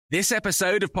This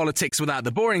episode of Politics Without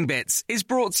the Boring Bits is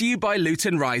brought to you by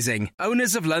Luton Rising,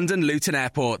 owners of London Luton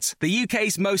Airport, the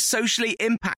UK's most socially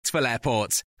impactful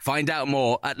airport. Find out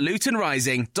more at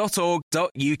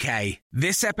lutonrising.org.uk.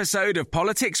 This episode of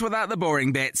Politics Without the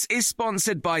Boring Bits is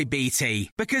sponsored by BT,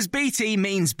 because BT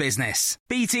means business.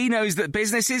 BT knows that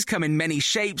businesses come in many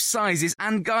shapes, sizes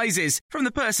and guises, from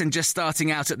the person just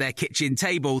starting out at their kitchen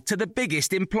table to the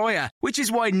biggest employer, which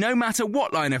is why no matter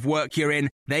what line of work you're in,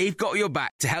 they've got your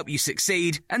back to help you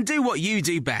succeed and do what you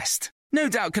do best. No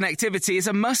doubt connectivity is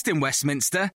a must in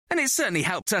Westminster, and it certainly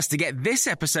helped us to get this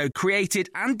episode created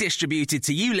and distributed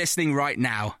to you listening right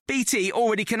now. BT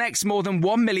already connects more than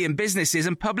 1 million businesses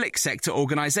and public sector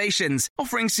organisations,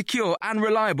 offering secure and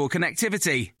reliable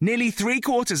connectivity. Nearly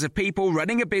 3/4 of people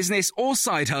running a business or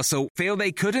side hustle feel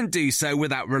they couldn't do so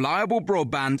without reliable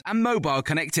broadband and mobile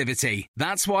connectivity.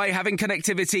 That's why having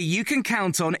connectivity you can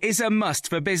count on is a must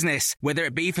for business, whether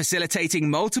it be facilitating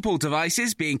multiple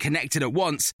devices being connected at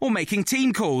once or making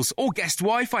team calls or guest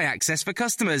Wi-Fi access for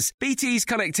customers. BT's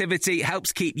connectivity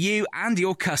helps keep you and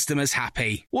your customers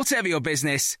happy. Whatever your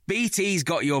business, BT's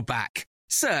got your back.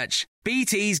 Search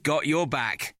BT's got your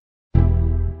back.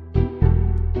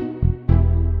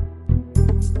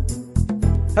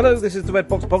 Hello, this is the Red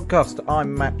Box Podcast.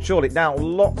 I'm Matt Chorley. Now,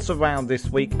 lots around this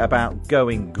week about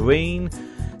going green.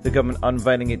 The government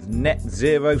unveiling its net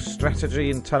zero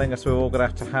strategy and telling us we're all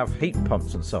going to have heat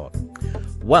pumps and so on.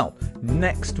 Well,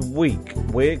 next week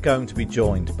we're going to be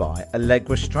joined by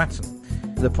Allegra Stratton,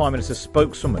 the Prime Minister's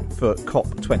spokeswoman for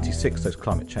COP26, those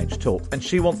climate change talks, and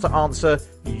she wants to answer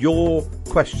your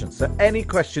questions. So any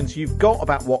questions you've got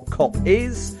about what COP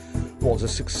is, what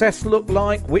does success look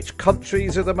like, which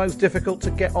countries are the most difficult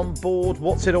to get on board,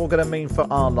 what's it all going to mean for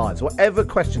our lives, whatever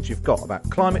questions you've got about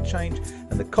climate change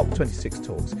and the COP26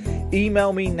 talks,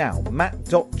 email me now,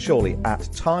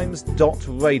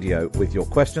 matt.chorley@times.radio with your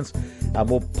questions, and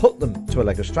we'll put them to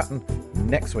Allegra Stratton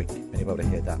next week, and you'll be able to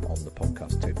hear that on the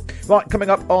podcast too. Right,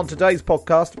 coming up on today's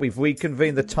podcast, we've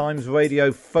reconvened the Times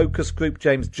Radio focus group.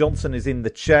 James Johnson is in the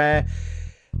chair,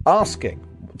 asking,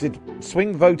 did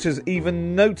swing voters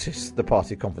even notice the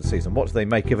party conference season? What do they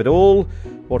make of it all?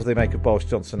 What do they make of Boris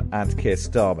Johnson and Keir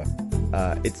Starmer?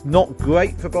 It's not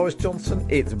great for Boris Johnson.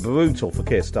 It's brutal for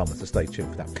Keir Starmer, so stay tuned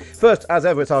for that. First, as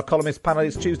ever, it's our columnist panel.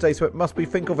 It's Tuesday, so it must be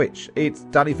Finkelvich. It's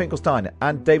Danny Finkelstein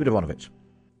and David Aronovich.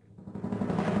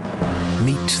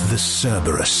 Meet the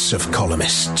Cerberus of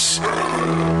columnists,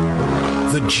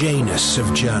 the Janus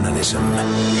of journalism,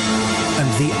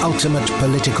 and the ultimate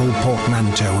political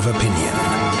portmanteau of opinion.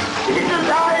 It's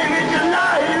alive! It's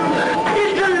alive!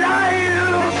 It's alive!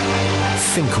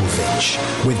 Finkelvich,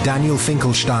 with Daniel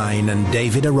Finkelstein and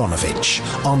David Aronovich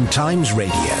on Times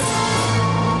Radio.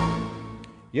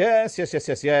 Yes.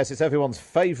 It's everyone's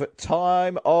favourite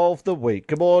time of the week.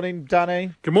 Good morning,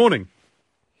 Danny. Good morning.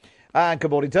 And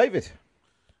good morning, David.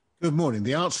 Good morning.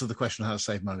 The answer to the question how to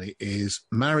save money is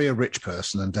marry a rich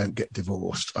person and don't get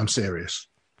divorced. I'm serious.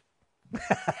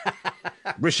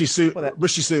 Rishi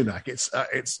Sunak.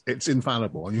 It's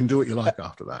infallible, and you can do what you like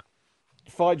after that.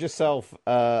 Find yourself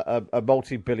a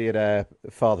multi-billionaire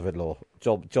father-in-law.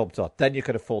 Job done. Then you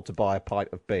can afford to buy a pint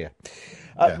of beer.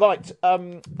 Yeah. Right.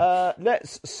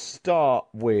 Let's start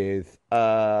with.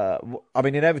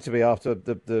 Inevitably after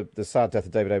the sad death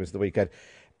of David Amess at the weekend,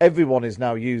 everyone is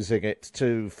now using it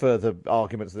to further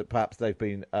arguments that perhaps they've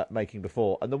been making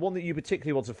before. And the one that you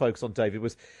particularly want to focus on, David,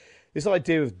 was this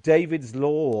idea of David's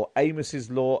Law or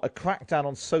Amos's Law, a crackdown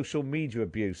on social media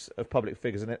abuse of public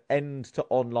figures and an end to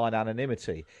online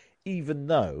anonymity, even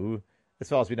though, as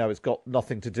far as we know, it's got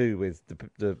nothing to do with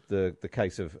the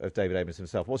case of David Amess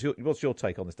himself. What's your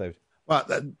take on this, David? Well,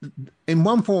 in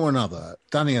one form or another,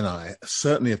 Danny and I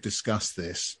certainly have discussed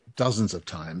this dozens of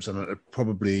times, and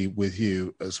probably with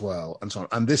you as well, and so on.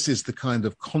 And this is the kind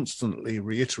of constantly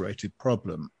reiterated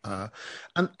problem. And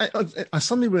I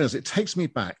suddenly realised it takes me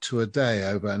back to a day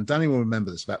over, and Danny will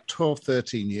remember this, about 12,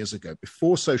 13 years ago,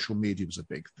 before social media was a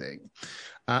big thing,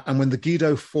 and when the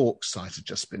Guido Fawkes site had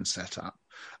just been set up.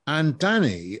 And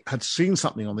Danny had seen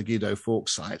something on the Guido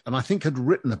Fawkes site and I think had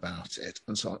written about it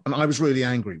and so on. And I was really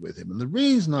angry with him. And the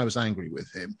reason I was angry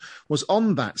with him was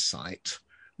on that site,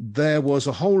 there was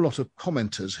a whole lot of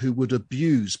commenters who would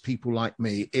abuse people like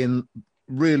me in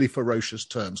really ferocious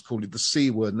terms, called it the C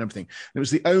word and everything. And it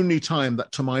was the only time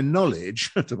that, to my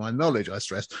knowledge, I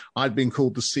stress, I'd been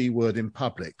called the C word in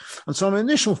public. And so my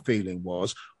initial feeling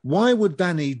was, why would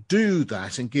Danny do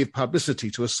that and give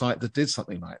publicity to a site that did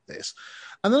something like this?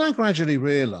 And then I gradually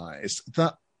realised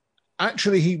that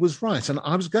actually, he was right. And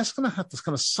I was just going to have to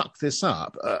kind of suck this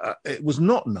up. It was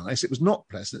not nice. It was not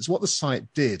pleasant. It's what the site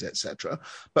did, etc.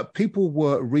 But people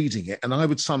were reading it, and I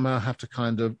would somehow have to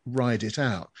kind of ride it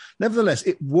out. Nevertheless,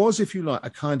 it was, if you like, a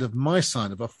kind of my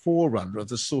sign of a forerunner of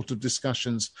the sort of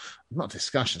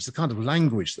the kind of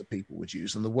language that people would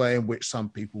use and the way in which some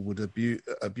people would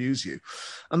abuse you.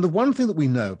 And the one thing that we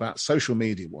know about social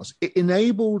media was it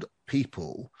enabled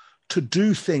people to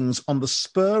do things on the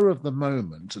spur of the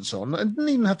moment and so on. It didn't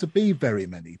even have to be very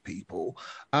many people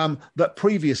that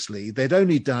previously they'd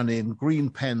only done in green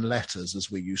pen letters, as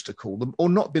we used to call them, or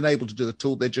not been able to do at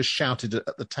all. They just shouted it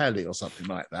at the telly or something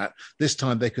like that. This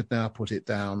time they could now put it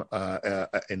down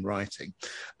in writing.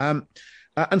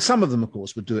 And some of them, of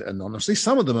course, would do it anonymously.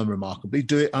 Some of them, unremarkably,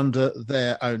 do it under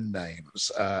their own names,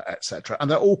 etc.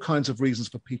 And there are all kinds of reasons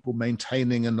for people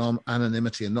maintaining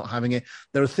anonymity and not having it.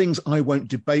 There are things I won't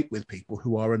debate with people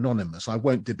who are anonymous. I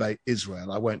won't debate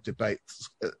Israel. I won't debate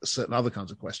certain other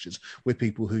kinds of questions with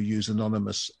people who use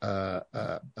anonymous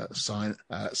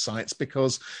sites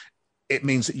because it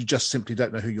means that you just simply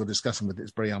don't know who you're discussing with.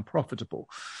 It's very unprofitable.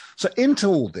 So into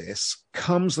all this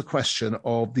comes the question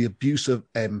of the abuse of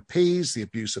MPs, the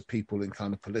abuse of people in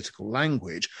kind of political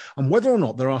language, and whether or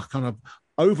not there are kind of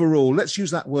overall, let's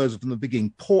use that word from the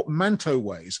beginning, portmanteau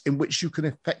ways in which you can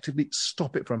effectively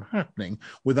stop it from happening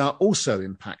without also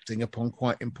impacting upon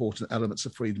quite important elements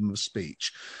of freedom of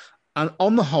speech. And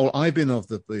on the whole, I've been of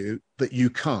the view that you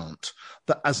can't,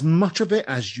 that as much of it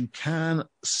as you can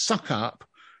suck up,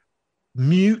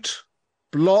 mute,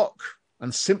 block,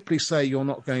 and simply say you're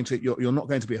not going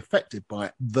to be affected by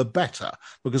it, the better,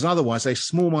 because otherwise a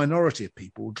small minority of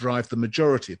people drive the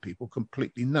majority of people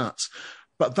completely nuts.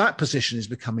 But that position is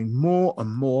becoming more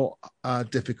and more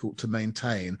difficult to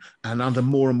maintain, and under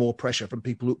more and more pressure from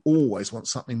people who always want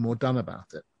something more done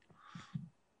about it.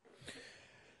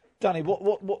 Danny,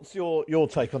 what's your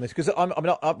take on this? Because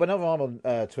whenever I'm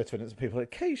on Twitter and people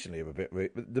occasionally are a bit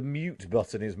rude, the mute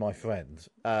button is my friend,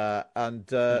 and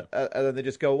then they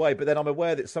just go away. But then I'm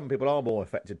aware that some people are more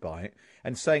affected by it,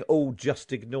 and saying "oh,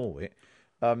 just ignore it"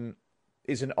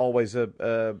 isn't always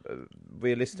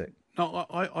realistic. No,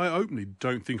 I openly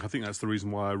don't think. I think that's the reason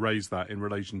why I raised that in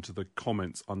relation to the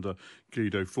comments under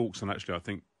Guido Fawkes, and actually I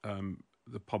think.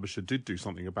 The publisher did do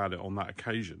something about it on that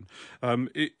occasion.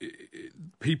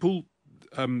 People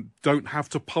don't have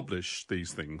to publish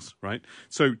these things, right?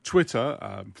 So Twitter,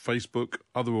 Facebook,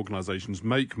 other organisations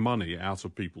make money out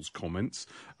of people's comments.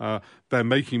 They're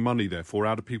making money, therefore,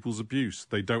 out of people's abuse.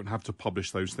 They don't have to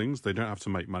publish those things. They don't have to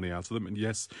make money out of them. And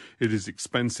yes, it is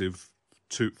expensive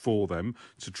for them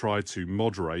to try to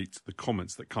moderate the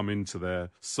comments that come into their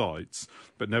sites.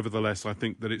 But nevertheless, I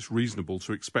think that it's reasonable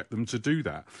to expect them to do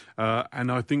that. And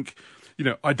I think,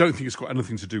 I don't think it's got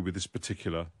anything to do with this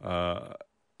particular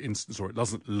instance, or it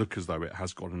doesn't look as though it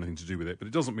has got anything to do with it, but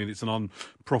it doesn't mean it's an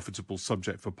unprofitable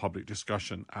subject for public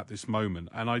discussion at this moment.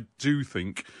 And I do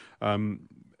think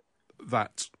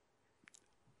that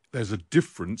there's a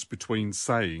difference between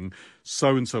saying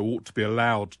so-and-so ought to be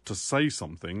allowed to say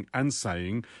something and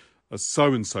saying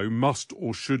so-and-so must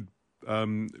or should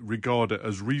regard it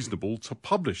as reasonable to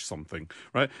publish something,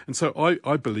 right? And so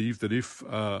I believe that if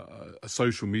a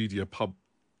social media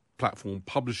platform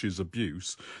publishes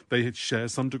abuse, they share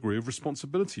some degree of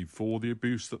responsibility for the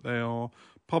abuse that they are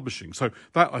publishing. So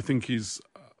that, I think, is...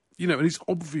 and it's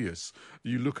obvious.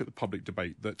 You look at the public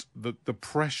debate that the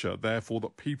pressure, therefore,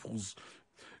 that people's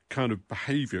kind of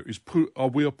behaviour is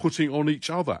we are putting on each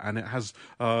other, and it has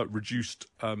reduced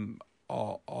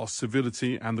our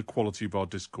civility and the quality of our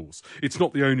discourse. It's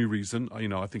not the only reason.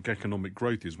 I think economic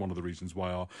growth is one of the reasons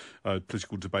why our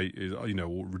political debate is,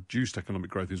 or reduced economic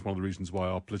growth is one of the reasons why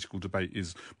our political debate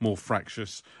is more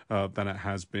fractious than it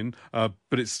has been. But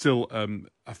it's still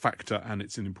a factor, and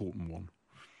it's an important one.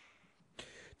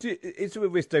 Is there a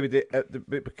risk, David,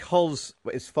 because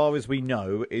as far as we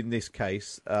know in this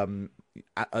case,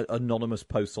 anonymous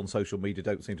posts on social media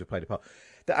don't seem to have played a part,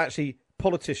 that actually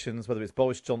politicians, whether it's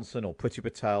Boris Johnson or Priti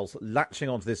Patel's, latching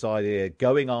onto this idea,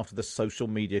 going after the social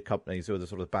media companies who are the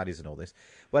sort of baddies and all this,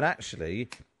 when actually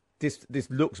this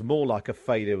looks more like a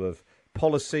failure of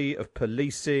policy, of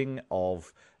policing,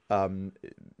 of...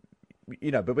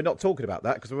 but we're not talking about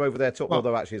that because we're over there talking,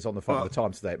 although actually it's on the front of the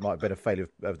Times today. It might have been a failure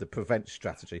of the prevent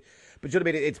strategy. But do you know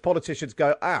what I mean? It's politicians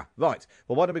go, right,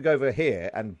 well, why don't we go over here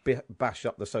and bash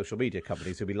up the social media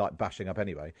companies who we like bashing up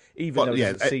anyway, even though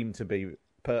it doesn't seem to be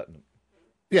pertinent.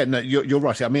 Yeah, no, you're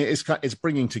right. I mean, it's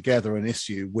bringing together an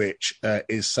issue which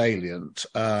is salient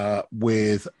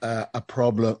with a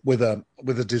problem, with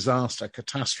a disaster,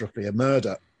 catastrophe, a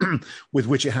murder, with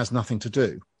which it has nothing to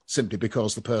do. simply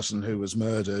because the person who was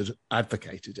murdered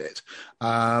advocated it.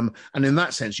 And in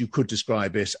that sense, you could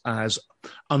describe it as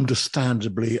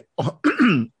understandably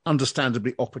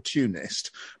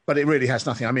opportunist, but it really has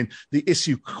nothing. I mean, the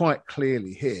issue quite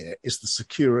clearly here is the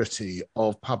security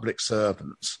of public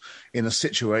servants in a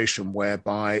situation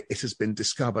whereby it has been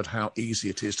discovered how easy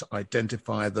it is to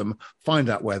identify them, find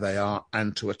out where they are,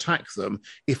 and to attack them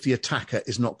if the attacker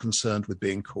is not concerned with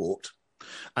being caught.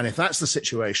 And if that's the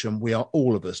situation, we are,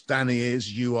 all of us, Danny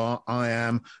is, you are, I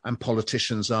am, and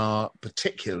politicians are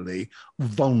particularly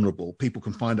vulnerable. People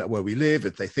can find out where we live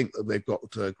if they think that they've got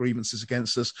grievances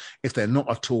against us. If they're not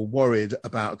at all worried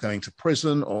about going to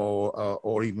prison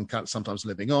or even sometimes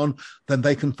living on, then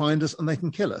they can find us and they can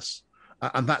kill us.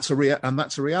 And that's a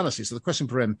reality. So the question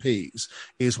for MPs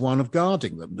is one of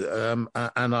guarding them.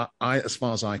 And I, as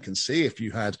far as I can see, if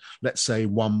you had, let's say,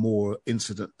 one more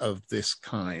incident of this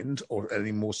kind or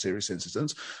any more serious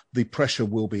incidents, the pressure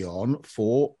will be on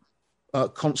for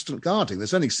constant guarding.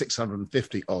 There's only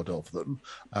 650 odd of them,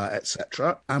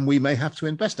 etc. And we may have to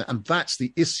invest in it. And that's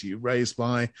the issue raised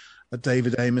by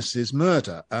David Amos's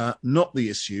murder, not the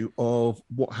issue of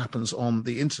what happens on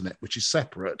the internet, which is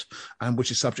separate and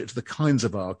which is subject to the kinds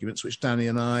of arguments which Danny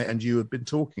and I and you have been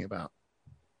talking about.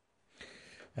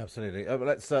 Absolutely.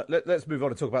 Let's move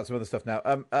on and talk about some other stuff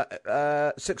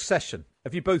now. Succession.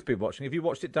 Have you both been watching? Have you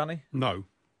watched it, Danny? No.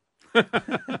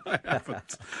 I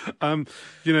haven't. I've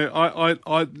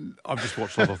just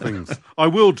watched other things. I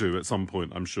will do at some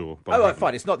point, I'm sure. But right,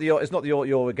 fine. It's not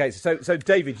your against. So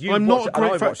David, I'm not a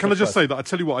great fan. Can I just say that I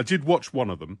tell you what, I did watch one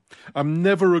of them. I'm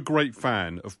never a great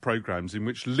fan of programs in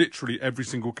which literally every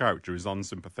single character is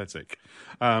unsympathetic,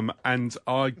 and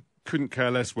I couldn't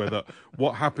care less whether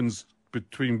what happens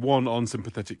between one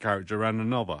unsympathetic character and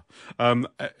another.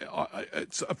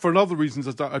 It's, for other reasons,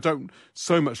 I don't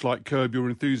so much like Curb Your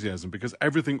Enthusiasm, because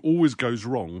everything always goes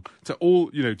wrong to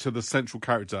the central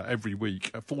character every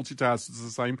week. 40 Towers is the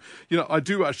same. I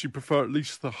do actually prefer at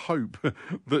least the hope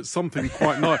that something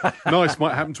quite nice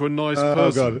might happen to a nice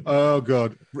person. Oh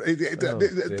God!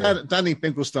 Danny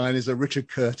Finkelstein is a Richard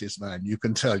Curtis man. You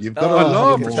can tell. You've got to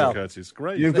love Richard Curtis.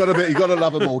 Great. You've got to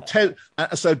love them all. Ted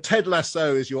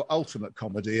Lasso is your ultimate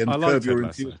comedy, and Curb Your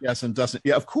Enthusiasm doesn't.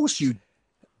 Yeah, of course you.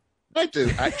 I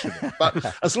do actually,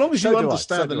 but as long as you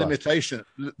understand the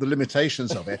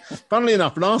limitations of it. Funnily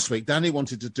enough, last week Danny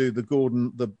wanted to do the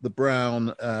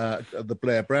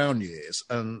Blair Brown years,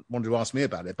 and wanted to ask me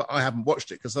about it, but I haven't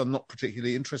watched it because I'm not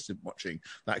particularly interested in watching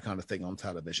that kind of thing on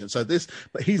television.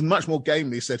 But he's much more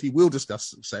gamely said he will discuss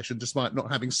Succession despite not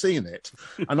having seen it,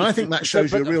 and I think that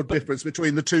shows you a real difference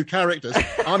between the two characters.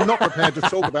 I'm not prepared to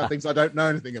talk about things I don't know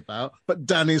anything about, but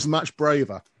Danny's much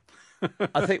braver.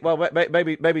 I think, well,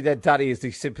 maybe then Danny is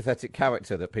the sympathetic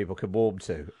character that people can warm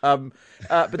to.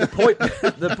 But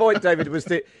the point, David, was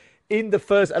that in the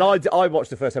first, and I watched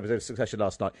the first episode of Succession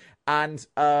last night, and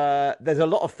there's a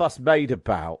lot of fuss made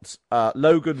about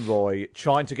Logan Roy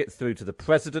trying to get through to the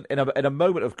president in a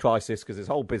moment of crisis, because his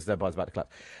whole business empire is about to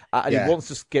collapse, and he wants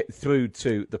to get through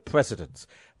to the president,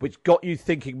 which got you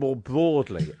thinking more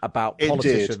broadly about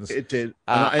politicians. It did.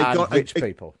 And rich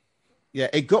people. Yeah,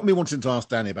 it got me wanting to ask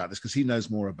Danny about this because he knows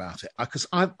more about it. Because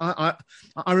I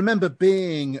remember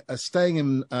staying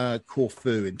in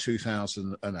Corfu in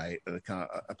 2008 at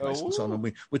a place and so on, and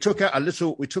we took out a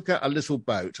little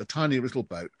boat, a tiny little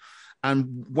boat,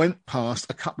 and went past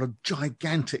a couple of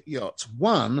gigantic yachts.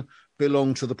 One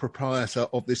belonged to the proprietor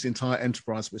of this entire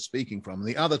enterprise we're speaking from, and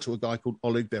the other to a guy called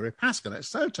Oleg Deripaska. It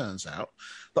so turns out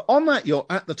that on that yacht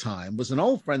at the time was an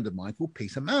old friend of mine called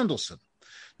Peter Mandelson.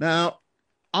 Now,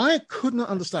 I could not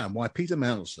understand why Peter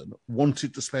Mandelson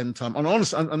wanted to spend time, and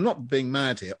honestly, I'm not being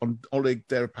mad here, on Oleg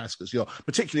Deripaska's yacht,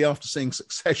 particularly after seeing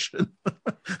Succession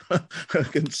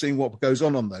and seeing what goes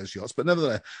on those yachts, but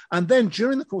nevertheless. And then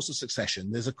during the course of Succession,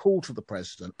 there's a call to the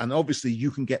president, and obviously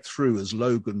you can get through as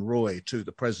Logan Roy to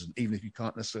the president, even if you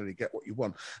can't necessarily get what you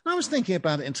want. And I was thinking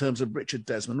about it in terms of Richard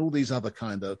Desmond, all these other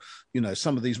kind of,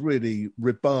 some of these really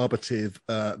rebarbative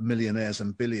millionaires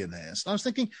and billionaires. And I was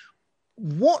thinking,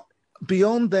 what,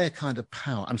 beyond their kind of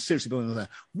power, I'm seriously beyond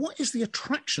that, what is the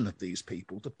attraction of these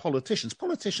people to politicians?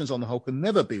 Politicians, on the whole, can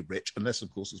never be rich unless,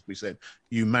 of course, as we said,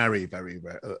 you marry very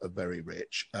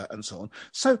rich and so on.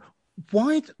 So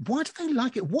why do they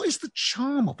like it? What is the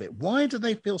charm of it? Why do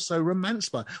they feel so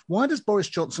romanced by it? Why does Boris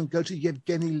Johnson go to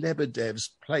Yevgeny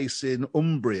Lebedev's place in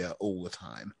Umbria all the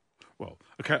time? Well,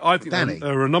 okay, I think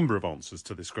there are a number of answers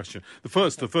to this question. The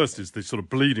first is the sort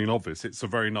of bleeding obvious. It's a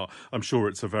very nice, I'm sure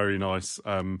it's a very nice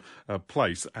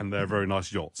place, and they're very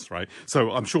nice yachts, right?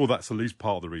 So I'm sure that's at least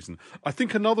part of the reason. I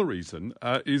think another reason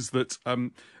is that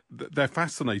they're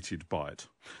fascinated by it.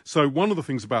 So one of the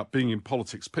things about being in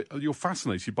politics, you're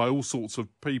fascinated by all sorts of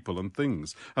people and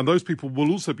things. And those people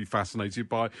will also be fascinated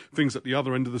by things at the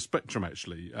other end of the spectrum,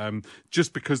 actually,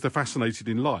 just because they're fascinated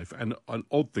in life and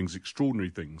odd things, extraordinary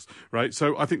things, right?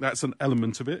 So I think that's an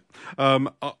element of it.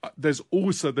 There's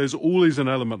always an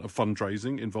element of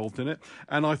fundraising involved in it.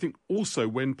 And I think also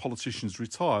when politicians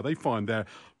retire, they find they're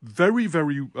very,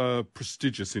 very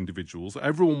prestigious individuals.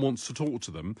 Everyone wants to talk to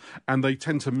them, and they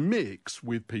tend to mix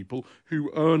with people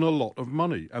who earn a lot of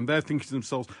money. And they're thinking to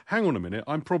themselves, hang on a minute,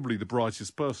 I'm probably the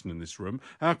brightest person in this room.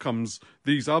 How comes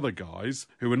these other guys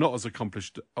who are not as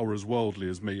accomplished or as worldly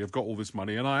as me have got all this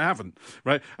money and I haven't,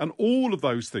 right? And all of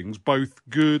those things, both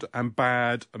good and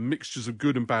bad, and mixtures of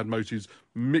good and bad motives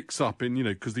mix up in,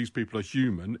 because these people are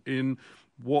human, in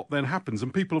what then happens.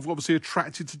 And people are obviously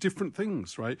attracted to different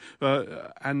things, right?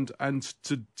 And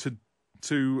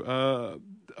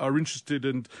are interested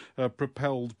and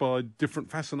propelled by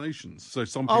different fascinations. So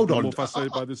some people are more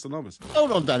fascinated by this than others.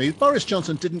 Hold on, Danny. Boris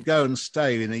Johnson didn't go and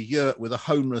stay in a yurt with a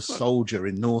homeless soldier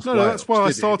in North Wales. No, that's why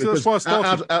I started. That's why I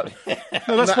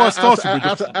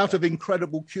started. Out of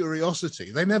incredible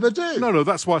curiosity, they never do. No,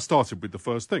 that's why I started with the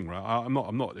first thing. Right, I'm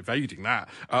not evading that.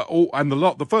 And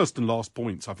the first and last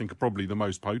points, I think, are probably the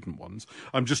most potent ones.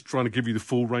 I'm just trying to give you the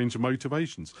full range of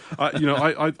motivations. I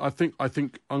think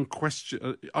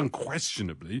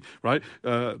unquestionably, right?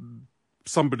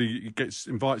 Somebody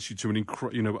invites you to an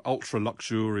ultra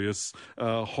luxurious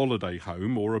holiday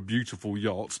home or a beautiful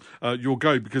yacht. You'll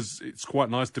go because it's quite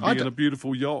nice to be in a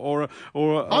beautiful yacht or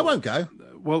I won't go.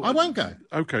 Well, I won't go.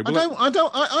 Okay. Well, I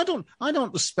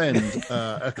don't spend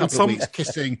a couple of weeks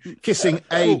kissing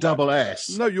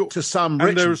ASS to some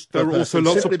rich there are also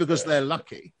lots simply because they're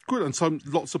lucky. Good, and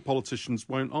lots of politicians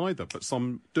won't either, but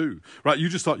some do. Right?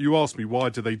 You asked me why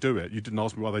do they do it. You didn't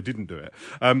ask me why they didn't do it.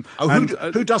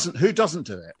 Who doesn't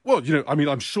do it? Well,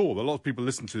 I'm sure that a lot of people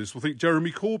listen to this will think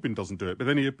Jeremy Corbyn doesn't do it, but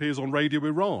then he appears on Radio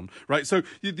Iran, right? So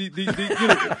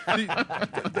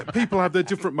people have their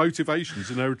different motivations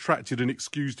and they're attracted and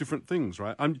excuse different things,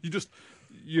 right? And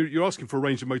you're asking for a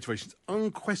range of motivations.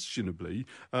 Unquestionably,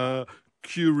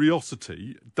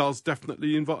 curiosity is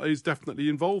definitely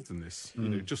involved in this.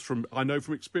 I know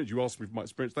from experience. You asked me for my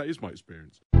experience. That is my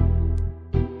experience.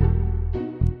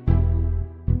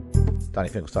 Danny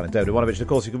Finkelstein and David Ivanovich. Of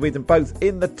course, you can read them both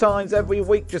in The Times every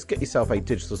week. Just get yourself a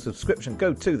digital subscription.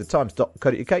 Go to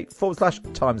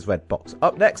thetimes.co.uk/Times Red Box.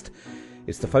 Up next,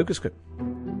 it's the Focus Group.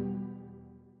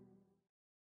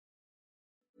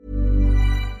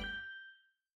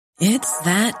 It's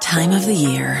that time of the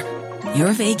year.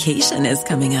 Your vacation is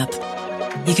coming up.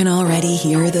 You can already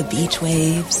hear the beach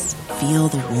waves, feel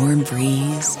the warm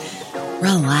breeze,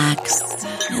 relax,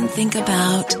 and think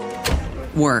about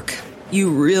work.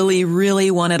 You really, really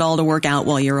want it all to work out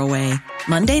while you're away.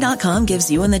 Monday.com gives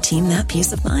you and the team that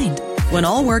peace of mind. When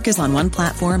all work is on one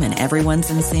platform and everyone's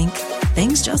in sync,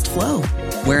 things just flow.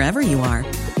 Wherever you are,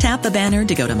 tap the banner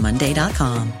to go to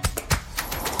Monday.com.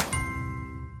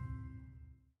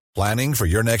 Planning for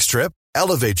your next trip?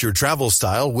 Elevate your travel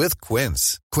style with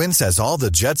Quince. Quince has all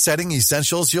the jet-setting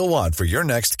essentials you'll want for your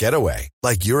next getaway,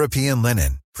 like European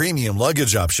linen, premium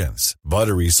luggage options,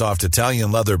 buttery soft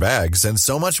Italian leather bags, and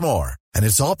so much more. And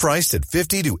it's all priced at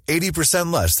 50 to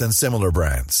 80% less than similar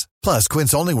brands. Plus,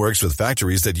 Quince only works with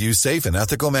factories that use safe and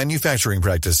ethical manufacturing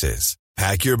practices.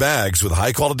 Pack your bags with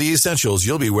high-quality essentials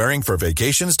you'll be wearing for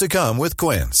vacations to come with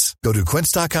Quince. Go to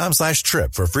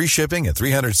quince.com/trip for free shipping and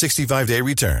 365-day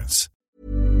returns.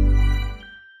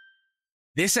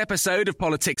 This episode of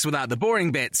Politics Without the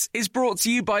Boring Bits is brought to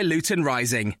you by Luton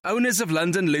Rising, owners of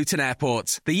London Luton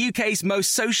Airport, the UK's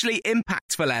most socially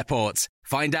impactful airport.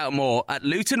 Find out more at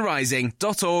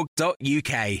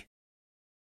lutonrising.org.uk.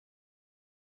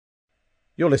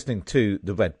 You're listening to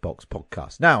the Red Box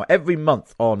Podcast. Now, every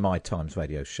month on my Times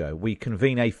Radio show, we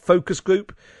convene a focus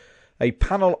group, a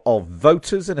panel of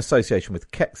voters in association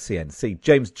with Keck CNC.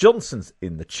 James Johnson's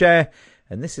in the chair,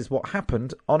 and this is what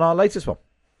happened on our latest one.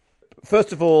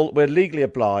 First of all, we're legally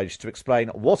obliged to explain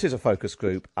what is a focus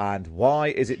group and why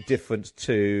is it different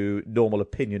to normal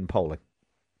opinion polling.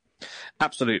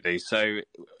 Absolutely. So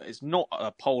it's not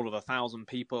a poll of 1,000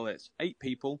 people, it's 8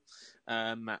 people,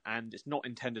 and it's not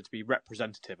intended to be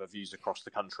representative of views across the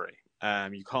country.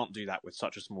 You can't do that with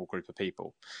such a small group of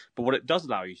people. But what it does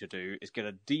allow you to do is get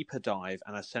a deeper dive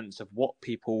and a sense of what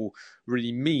people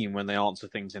really mean when they answer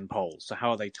things in polls. So how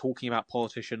are they talking about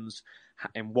politicians?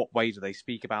 In what way do they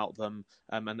speak about them?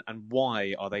 And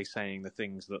why are they saying the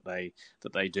things that they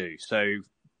do? So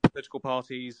political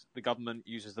parties, the government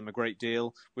uses them a great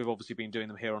deal. We've obviously been doing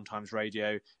them here on Times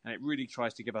Radio, and it really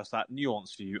tries to give us that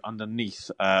nuanced view underneath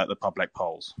the public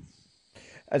polls.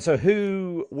 And so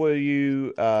who were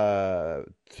you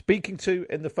speaking to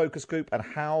in the focus group, and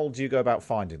how do you go about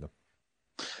finding them?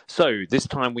 So this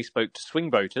time we spoke to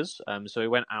swing voters. So we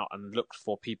went out and looked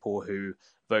for people who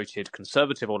voted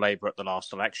Conservative or Labour at the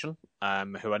last election,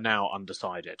 who are now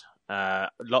undecided,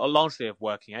 largely of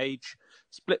working age,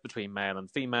 split between male and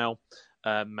female.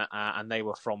 And they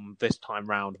were from this time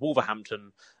round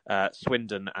Wolverhampton,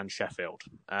 Swindon, and Sheffield.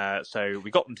 So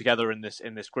we got them together in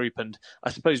this group, and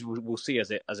I suppose we'll see as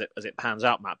it pans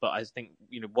out, Matt. But I think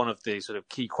one of the sort of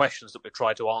key questions that we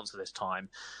tried to answer this time.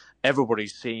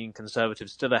 Everybody's seeing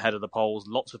Conservatives still ahead of the polls.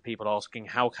 Lots of people asking,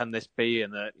 how can this be in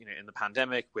the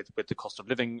pandemic with the cost of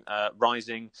living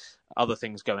rising, other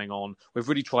things going on. We've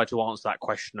really tried to answer that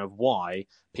question of why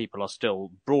people are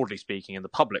still, broadly speaking, in the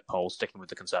public polls sticking with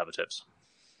the Conservatives.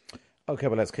 Okay,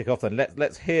 well, let's kick off then.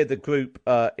 Let's hear the group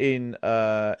in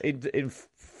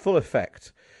full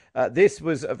effect. This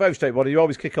was a very straightforward. You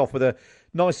always kick off with a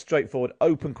nice, straightforward,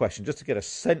 open question, just to get a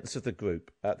sense of the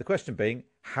group. The question being,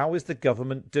 how is the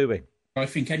government doing? I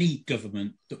think any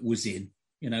government that was in,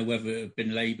 whether it had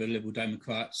been Labour, Liberal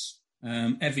Democrats,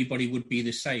 everybody would be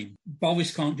the same.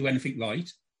 Boris can't do anything right,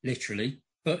 literally.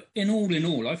 But in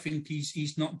all, I think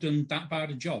he's not done that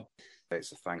bad a job.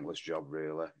 It's a thankless job,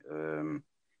 really.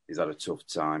 He's had a tough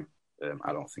time.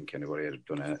 I don't think anybody had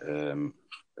done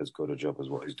as good a job as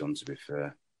what he's done, to be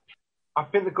fair. I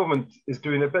think the government is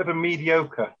doing a bit of a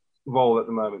mediocre role at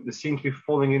the moment. They seem to be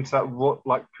falling into that rut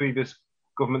like previous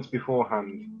governments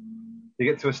beforehand. They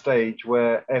get to a stage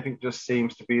where everything just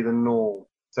seems to be the norm.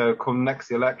 So come next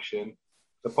election,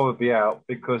 they'll probably be out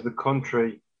because the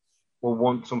country will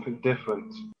want something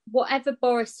different. Whatever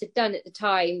Boris had done at the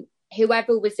time,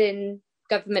 whoever was in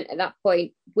government at that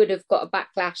point would have got a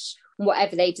backlash on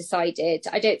whatever they decided.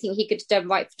 I don't think he could have done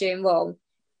right for doing wrong.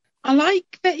 I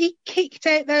like that he kicked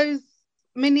out those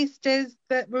ministers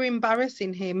that were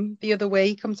embarrassing him the other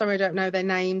week. I'm sorry, I don't know their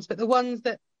names, but the ones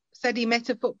that said he met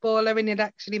a footballer and he'd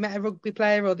actually met a rugby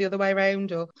player, or the other way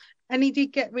around. And he did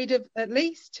get rid of at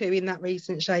least 2 in that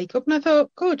recent shake-up, and I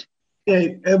thought, good. Yeah,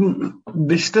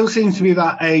 there still seems to be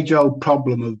that age-old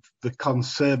problem of the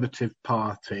Conservative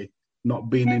Party not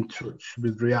being in touch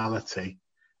with reality,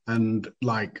 and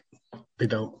they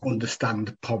don't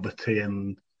understand poverty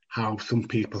and how some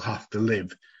people have to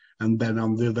live. And then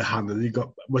on the other hand, you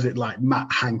got, was it like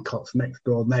Matt Hancock's next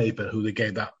door neighbour who they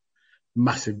gave that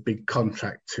massive big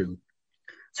contract to?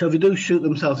 So they do shoot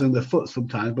themselves in the foot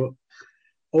sometimes, but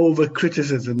all the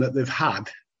criticism that they've had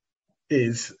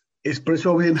but it's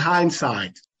only in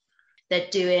hindsight. They're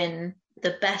doing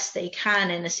the best they can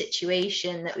in a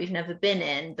situation that we've never been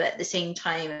in, but at the same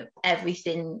time,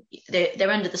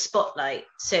 they're under the spotlight.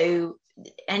 So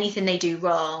anything they do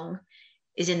wrong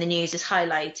is in the news, is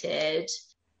highlighted.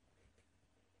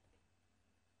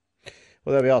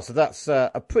 Well, there we are. So that's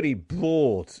a pretty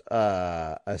broad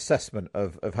assessment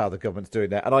of how the government's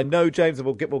doing there. And I know, James, and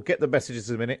we'll get the messages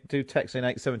in a minute. Do text in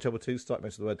 87222, start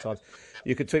most of the word Times.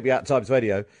 You can tweet me at Times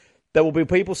Radio. There will be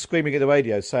people screaming at the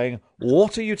radio saying,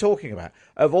 what are you talking about?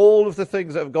 Of all of the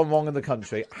things that have gone wrong in the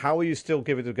country, how are you still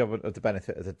giving the government the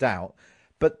benefit of the doubt?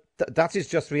 But that is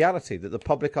just reality, that the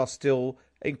public are still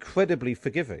incredibly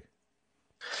forgiving.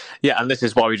 Yeah, and this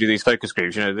is why we do these focus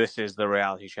groups. This is the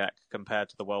reality check compared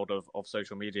to the world of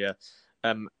social media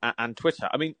and Twitter.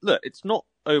 I mean, look, it's not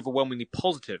overwhelmingly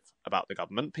positive about the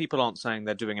government. People aren't saying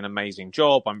they're doing an amazing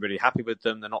job. I'm really happy with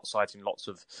them. They're not citing lots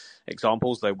of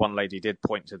examples, though one lady did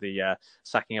point to the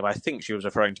sacking of, I think she was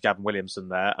referring to Gavin Williamson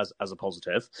there as a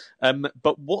positive.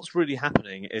 But what's really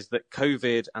happening is that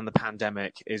COVID and the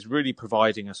pandemic is really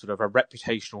providing a sort of a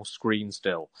reputational screen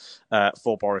still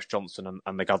for Boris Johnson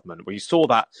and the government. We've seen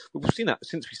that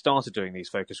since we started doing these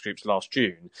focus groups last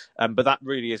June, but that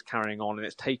really is carrying on, and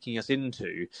it's taking us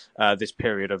into this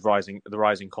period of the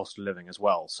rising cost of living as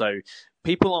well. So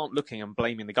people aren't looking and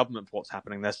blaming the government for what's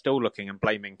happening. They're still looking and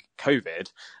blaming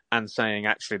COVID and saying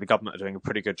actually the government are doing a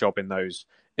pretty good job in those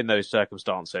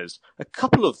circumstances. A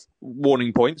couple of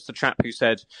warning points. The chap who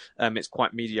said it's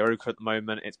quite mediocre at the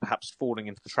moment, it's perhaps falling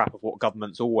into the trap of what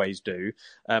governments always do.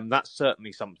 That's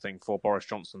certainly something for Boris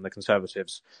Johnson and the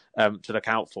Conservatives to look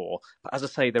out for. But as I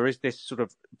say, there is this sort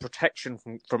of protection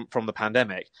from the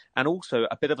pandemic, and also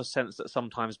a bit of a sense that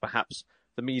sometimes perhaps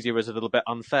the media is a little bit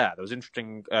unfair. There was an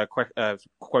interesting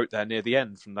quote there near the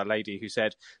end from the lady who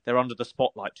said they're under the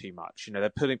spotlight too much.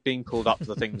 They're being pulled up to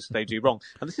the things they do wrong.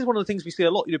 And this is one of the things we see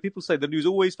a lot. People say the news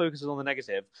always focuses on the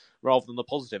negative rather than the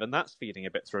positive, and that's feeding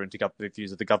a bit through into the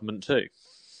views of the government too.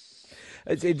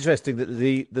 It's interesting that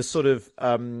the sort of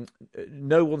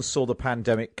no one saw the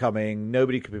pandemic coming.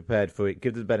 Nobody could be prepared for it.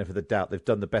 Give them the benefit of the doubt. They've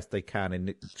done the best they can in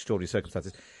extraordinary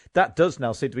circumstances. That does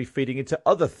now seem to be feeding into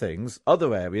other things,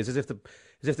 other areas, as if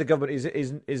the government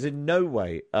is in no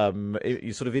way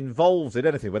sort of involved in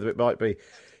anything, whether it might be,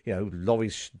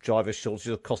 lorry drivers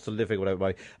shortages or cost of living, whatever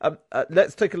it might be.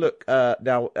 Let's take a look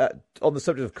now on the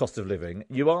subject of cost of living.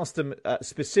 You asked them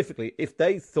specifically if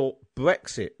they thought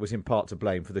Brexit was in part to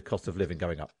blame for the cost of living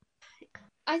going up.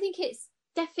 I think it's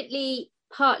definitely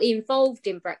partly involved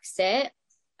in Brexit.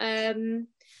 I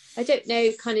don't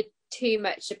know kind of too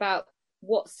much about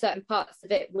what certain parts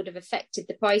of it would have affected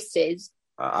the prices.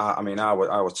 I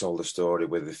was told the story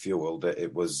with the fuel that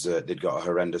it was they'd got a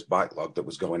horrendous backlog that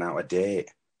was going out of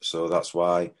date, so that's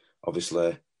why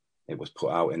obviously it was put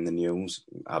out in the news.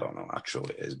 I don't know how true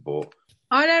it is, but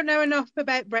I don't know enough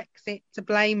about Brexit to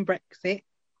blame Brexit,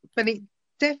 but it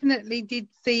definitely did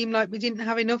seem like we didn't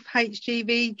have enough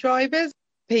HGV drivers.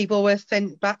 People were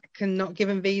sent back and not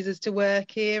given visas to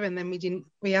work here, and then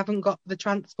we haven't got the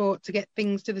transport to get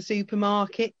things to the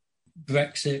supermarket.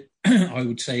 Brexit, I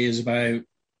would say, is about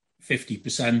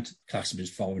 50% classed as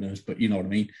foreigners, but you know what I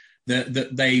mean.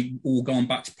 That they've all gone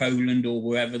back to Poland or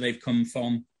wherever they've come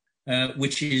from,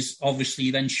 which is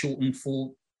obviously then shortened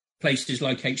for places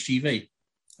like HGV.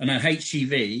 And at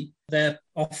HGV, they're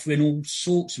offering all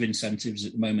sorts of incentives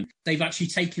at the moment. They've actually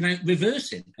taken out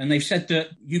reversing, and they've said that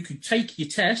you could take your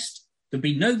test, there'd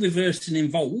be no reversing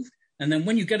involved, and then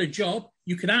when you get a job,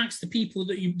 you could ask the people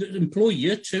that employ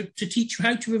you to teach you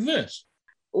how to reverse.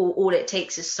 All it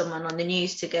takes is someone on the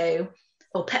news to go,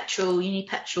 petrol, you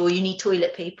need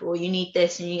toilet paper, or you need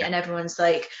this, and everyone's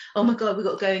like, oh my God, we've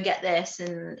got to go and get this.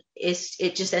 And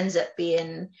it just ends up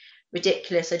being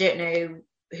ridiculous. I don't know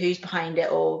who's behind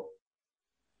it or.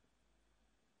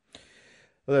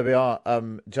 Well, there we are,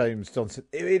 James Johnson.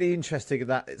 Really interesting in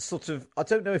that it's sort of, I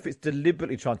don't know if it's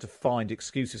deliberately trying to find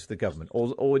excuses for the government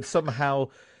or it's somehow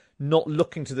not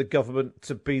looking to the government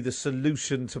to be the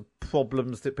solution to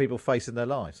problems that people face in their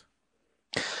lives.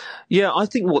 Yeah, I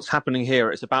think what's happening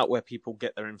here is about where people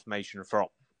get their information from.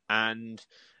 And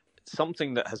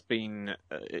something that has been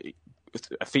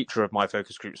a feature of my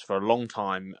focus groups for a long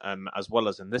time, as well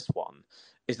as in this one,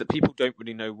 is that people don't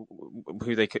really know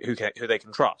who they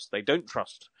can trust. They don't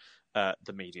trust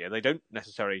the media. They don't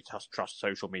necessarily trust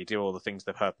social media or the things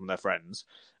they've heard from their friends,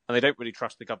 and they don't really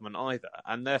trust the government either.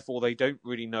 And therefore, they don't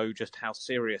really know just how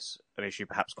serious an issue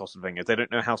perhaps cost of living is. They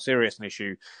don't know how serious an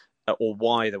issue or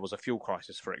why there was a fuel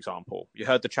crisis, for example. You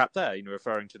heard the chap there,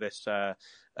 referring to this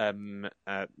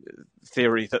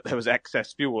theory that there was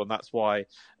excess fuel, and that's why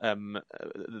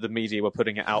the media were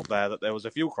putting it out there that there was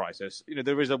a fuel crisis.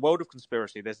 There is a world of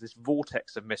conspiracy. There's this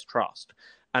vortex of mistrust,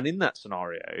 and in that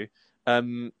scenario,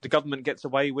 the government gets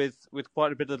away with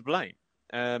quite a bit of the blame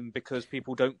because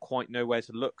people don't quite know where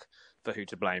to look for who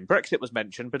to blame. Brexit was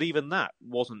mentioned, but even that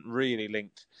wasn't really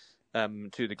linked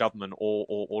to the government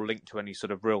or linked to any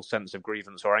sort of real sense of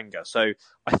grievance or anger. So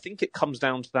I think it comes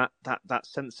down to that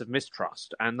sense of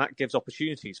mistrust, and that gives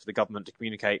opportunities for the government to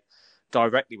communicate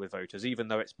directly with voters, even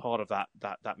though it's part of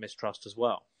that mistrust as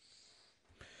well.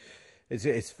 It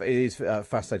is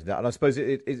fascinating, that, and I suppose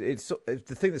it's the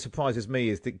thing that surprises me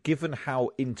is that given how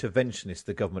interventionist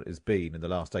the government has been in the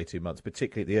last 18 months,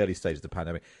 particularly at the early stages of the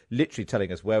pandemic, literally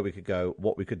telling us where we could go,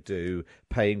 what we could do,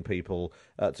 paying people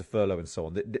to furlough and so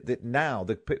on, that now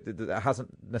that hasn't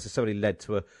necessarily led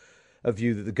to a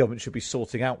view that the government should be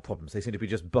sorting out problems. They seem to be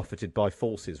just buffeted by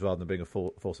forces rather than being a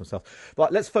force themselves.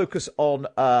 But let's focus on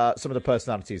some of the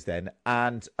personalities then,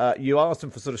 and you asked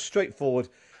them for sort of straightforward,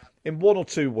 in one or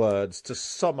two words, to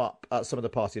sum up some of the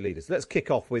party leaders. Let's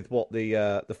kick off with what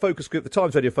the focus group, the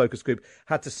Times Radio focus group,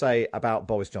 had to say about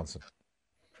Boris Johnson.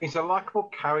 He's a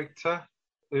likeable character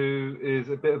who is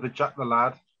a bit of a Jack the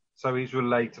Lad, so he's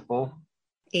relatable.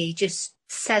 He just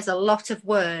says a lot of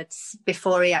words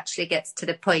before he actually gets to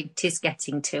the point he's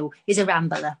getting to. He's a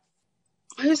rambler.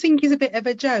 I just think he's a bit of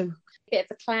a joke. A bit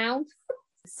of a clown.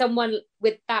 Someone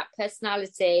with that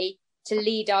personality to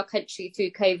lead our country through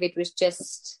COVID was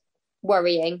just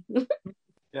worrying.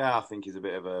 Yeah, I think he's a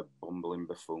bit of a bumbling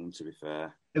buffoon, to be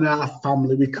fair. In our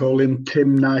family, we call him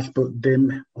Tim Nice but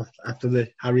Dim, after the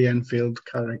Harry Enfield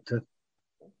character.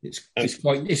 It's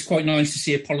quite nice to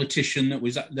see a politician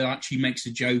that actually makes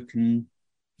a joke and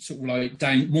sort of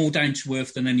like more down to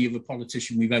earth than any other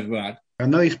politician we've ever had. I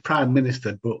know he's Prime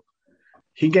Minister, but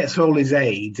he gets all his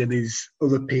aides and his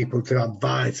other people to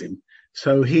advise him.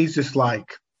 So he's just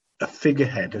like a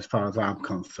figurehead as far as I'm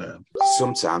concerned.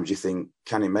 Sometimes you think,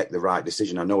 can he make the right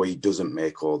decision? I know he doesn't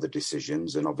make all the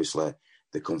decisions, and obviously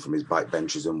they come from his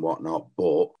backbenchers and whatnot.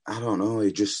 But I don't know,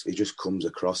 he just comes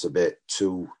across a bit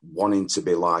too wanting to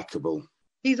be likeable.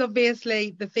 He's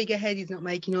obviously the figurehead. He's not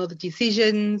making all the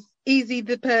decisions. Is he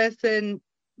the person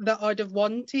that I'd have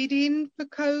wanted in for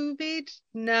COVID?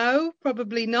 No,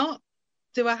 probably not.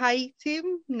 Do I hate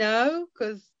him? No,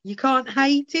 because you can't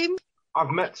hate him.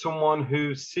 I've met someone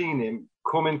who's seen him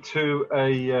come into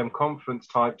a conference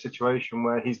type situation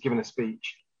where he's given a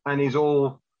speech and he's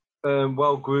all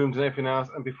well groomed and everything else.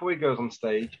 And before he goes on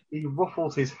stage, he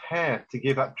ruffles his hair to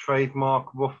give that trademark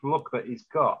rough look that he's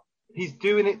got. He's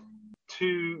doing it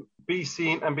to be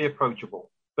seen and be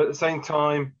approachable. But at the same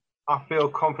time, I feel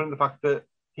confident in the fact that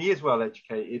he is well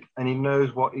educated and he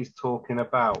knows what he's talking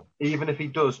about, even if he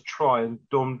does try and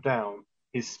dumb down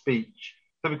his speech.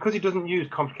 So because he doesn't use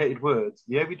complicated words,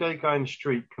 the everyday guy in the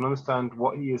street can understand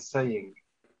what he is saying.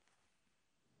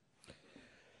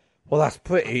 Well,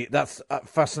 that's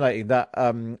fascinating. That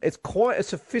it's quite a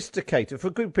sophisticated, for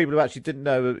a group of people who actually didn't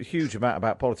know a huge amount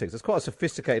about politics, it's quite a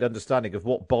sophisticated understanding of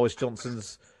what Boris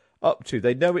Johnson's up to.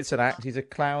 They know it's an act. He's a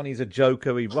clown. He's a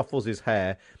joker. He ruffles his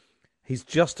hair. He's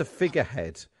just a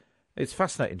figurehead. It's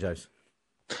fascinating, Jose.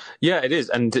 Yeah, it is,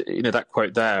 and that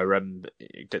quote there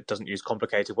it doesn't use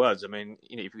complicated words. I mean,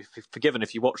 if you're forgiven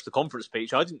if you watch the conference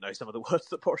speech, I didn't know some of the words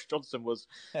that Boris Johnson was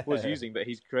using, but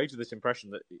he's created this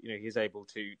impression that he's able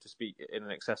to speak in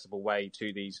an accessible way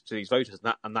to these voters,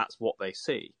 and that's what they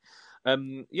see.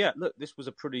 Look, this was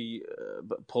a pretty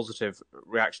positive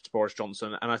reaction to Boris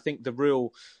Johnson, and I think the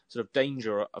real sort of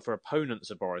danger for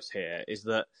opponents of Boris here is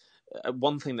that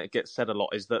one thing that gets said a lot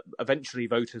is that eventually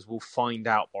voters will find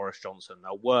out Boris Johnson.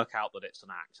 They'll work out that it's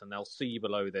an act, and they'll see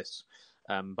below this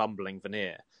bumbling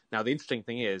veneer. Now, the interesting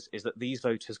thing is that these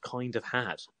voters kind of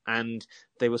had, and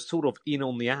they were sort of in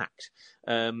on the act.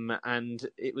 And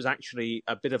it was actually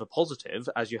a bit of a positive,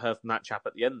 as you heard from that chap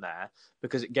at the end there,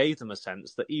 because it gave them a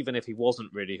sense that even if he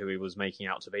wasn't really who he was making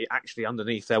out to be, actually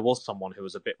underneath there was someone who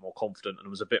was a bit more confident and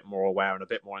was a bit more aware and a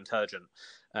bit more intelligent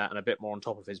and a bit more on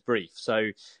top of his brief.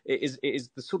 So it is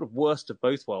the sort of worst of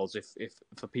both worlds if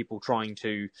for people trying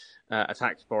to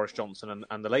attack Boris Johnson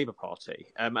and the Labour Party.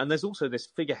 And there's also this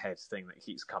figurehead thing that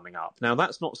keeps coming up. Now,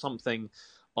 that's not something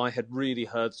I had really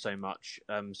heard so much,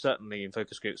 certainly in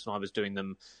focus groups when I was doing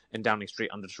them in Downing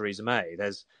Street under Theresa May.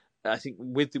 There's, I think,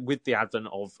 with the advent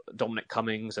of Dominic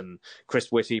Cummings and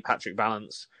Chris Whitty, Patrick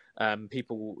Vallance,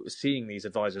 people seeing these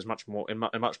advisors in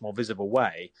a much more visible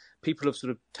way, people have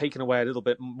sort of taken away a little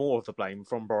bit more of the blame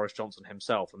from Boris Johnson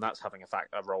himself, and that's having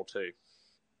a role too.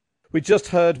 We just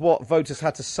heard what voters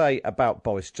had to say about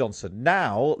Boris Johnson.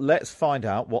 Now, let's find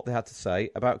out what they had to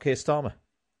say about Keir Starmer.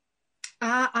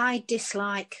 I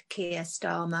dislike Keir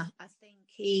Starmer. I think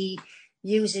he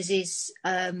uses his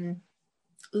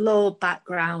law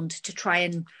background to try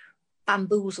and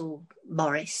bamboozle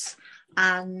Boris.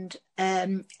 And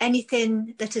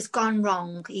anything that has gone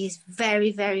wrong, he's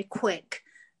very, very quick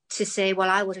to say, well,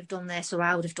 I would have done this or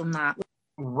I would have done that.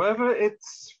 Whether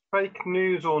it's fake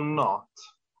news or not,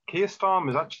 Keir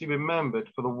Starmer is actually remembered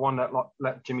for the one that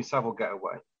let Jimmy Savile get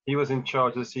away. He was in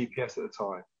charge of the CPS at the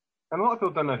time. And a lot of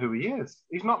people don't know who he is.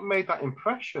 He's not made that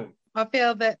impression. I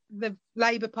feel that the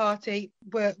Labour Party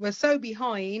were so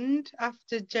behind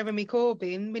after Jeremy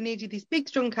Corbyn. We needed this big,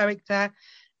 strong character,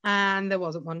 and there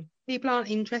wasn't one. People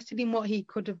aren't interested in what he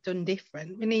could have done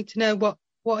different. We need to know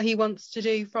what he wants to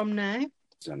do from now.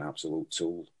 He's an absolute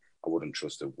tool. I wouldn't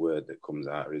trust a word that comes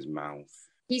out of his mouth.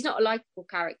 He's not a likeable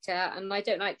character, and I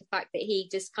don't like the fact that he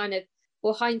just kind of,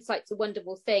 well, hindsight's a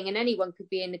wonderful thing, and anyone could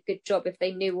be in a good job if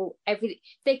they knew everything.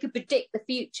 If they could predict the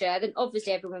future, then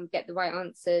obviously everyone would get the right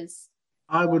answers.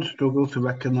 I would struggle to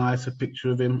recognise a picture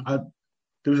of him.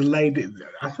 There was a lady,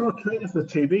 I saw a trailer for the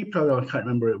TV programme, I can't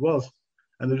remember who it was,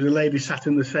 and there was a lady sat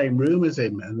in the same room as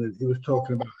him, and he was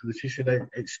talking about it, and she said,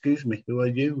 excuse me, who are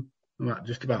you? And that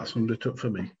just about summed it up for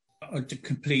me. A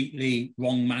completely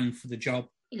wrong man for the job.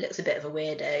 He looks a bit of a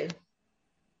weirdo.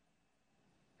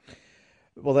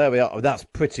 Well, there we are. That's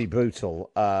pretty brutal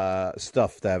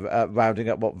stuff there, rounding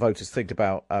up what voters think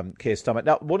about Keir Starmer.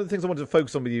 Now, one of the things I wanted to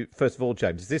focus on with you, first of all,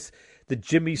 James, is the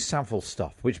Jimmy Savile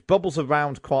stuff, which bubbles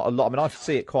around quite a lot. I mean, I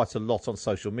see it quite a lot on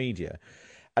social media,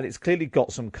 and it's clearly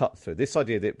got some cut through. This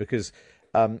idea that because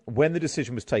when the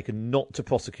decision was taken not to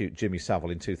prosecute Jimmy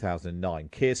Savile in 2009,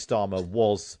 Keir Starmer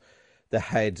was the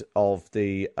head of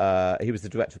he was the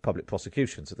Director of Public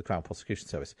Prosecutions at the Crown Prosecution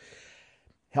Service.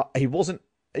 He wasn't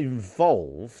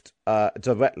involved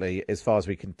directly, as far as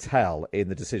we can tell, in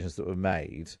the decisions that were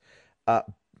made.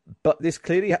 But this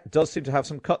clearly does seem to have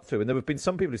some cut through. And there have been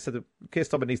some people who said that Keir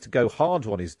Starmer needs to go hard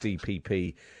on his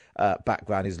DPP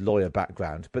background, his lawyer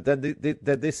background. But then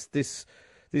this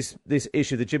this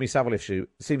issue, the Jimmy Savile issue,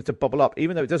 seems to bubble up,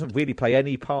 even though it doesn't really play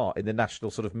any part in the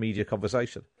national sort of media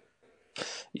conversation.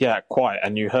 Yeah, quite.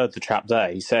 And you heard the chap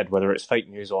there. He said whether it's fake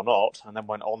news or not, and then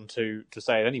went on to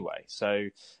say it anyway. So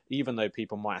even though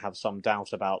people might have some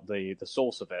doubt about the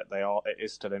source of it, it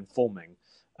is still informing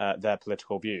their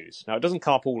political views. Now, it doesn't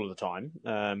come up all of the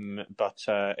time, but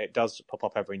it does pop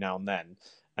up every now and then.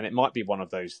 And it might be one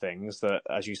of those things that,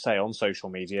 as you say, on social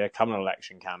media, come an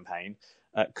election campaign,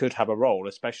 could have a role,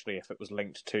 especially if it was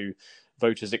linked to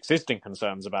voters' existing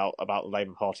concerns about the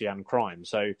Labour Party and crime.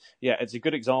 So, yeah, it's a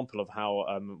good example of how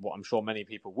what I'm sure many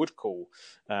people would call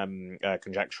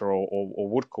conjecture or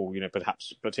would call,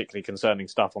 perhaps particularly concerning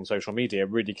stuff on social media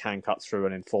really can cut through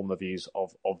and inform the views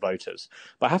of voters.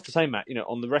 But I have to say, Matt,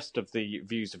 on the rest of the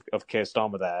views of Keir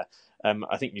Starmer there,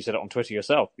 I think you said it on Twitter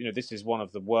yourself, this is one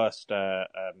of the worst sort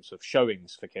of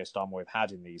showings for Keir Starmer we've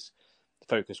had in these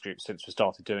focus groups since we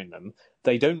started doing them.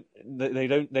 They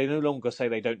no longer say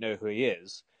they don't know who he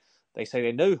is. They say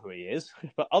they know who he is,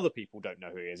 but other people don't know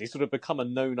who he is. He's sort of become a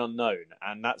known unknown,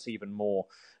 and that's even more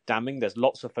damning. There's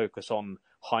lots of focus on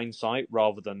hindsight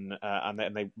rather than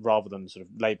sort of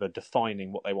Labour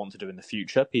defining what they want to do in the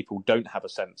future. People don't have a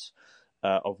sense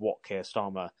of what Keir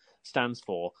Starmer stands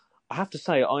for. I have to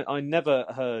say, I never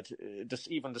heard,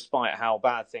 even despite how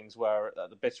bad things were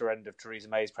at the bitter end of Theresa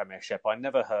May's premiership, I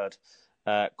never heard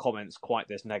comments quite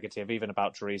this negative, even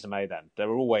about Theresa May then. There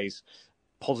were always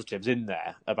positives in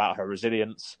there about her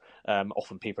resilience.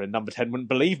 Often people in Number 10 wouldn't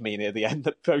believe me near the end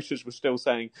that voters were still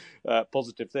saying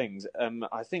positive things.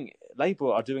 I think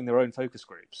Labour are doing their own focus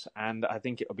groups, and I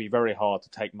think it would be very hard to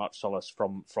take much solace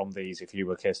from these if you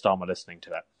were Keir Starmer listening to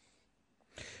it.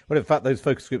 Well, in fact, those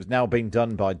focus groups now being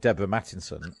done by Deborah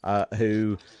Mattinson,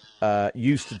 who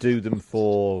used to do them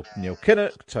for Neil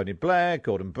Kinnock, Tony Blair,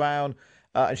 Gordon Brown,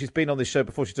 and she's been on this show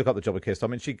before she took up the job of Keir Starmer. I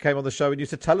mean, she came on the show and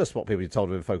used to tell us what people had told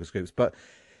her in focus groups. But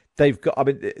they've got, I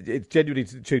mean, it's genuinely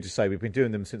true to say we've been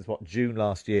doing them since, June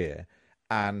last year.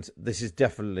 And this is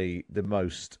definitely the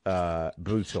most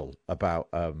brutal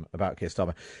about Keir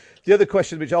Starmer. The other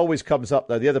question which always comes up,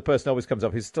 though, the other person always comes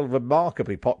up, who's still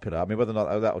remarkably popular, I mean, whether or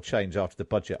not that will change after the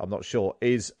budget, I'm not sure,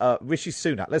 is Rishi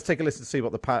Sunak. Let's take a listen to see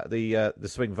what the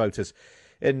swing voters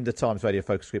in the Times Radio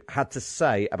focus group had to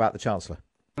say about the Chancellor.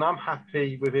 And I'm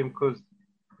happy with him because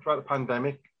throughout the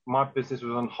pandemic, my business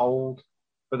was on hold,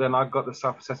 but then I got the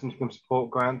self-assessment income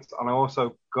support grant, and I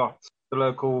also got the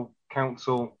local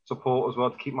council support as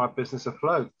well to keep my business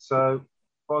afloat. So, as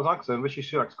far as I'm concerned, Rishi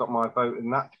Sunak's got my vote in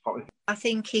that department. I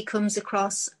think he comes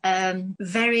across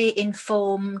very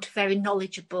informed, very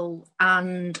knowledgeable,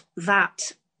 and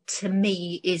that, to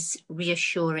me, is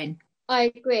reassuring.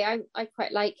 I agree. I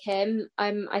quite like him.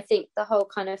 I think the whole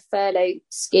kind of furlough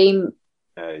scheme.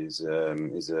 He's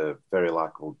a very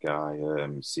likeable guy.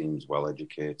 Seems well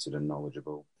educated and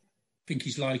knowledgeable. I think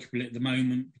he's likeable at the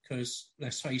moment because,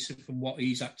 let's face it, from what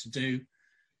he's had to do,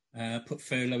 put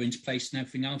furlough into place and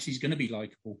everything else, he's going to be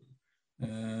likeable.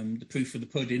 The proof of the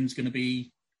pudding is going to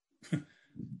be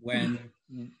when,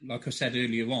 like I said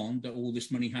earlier on, that all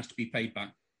this money has to be paid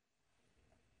back.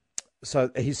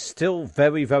 So he's still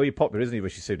very, very popular, isn't he,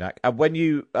 Rishi Sunak? And when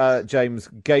you, James,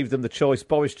 gave them the choice,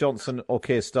 Boris Johnson or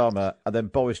Keir Starmer, and then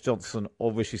Boris Johnson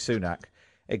or Rishi Sunak,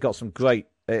 it got some great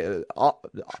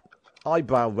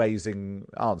eyebrow-raising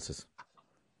answers.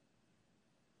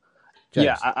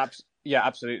 James. Yeah,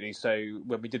 absolutely. So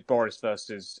when we did Boris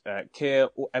versus Keir,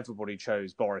 everybody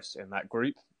chose Boris in that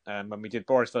group. When we did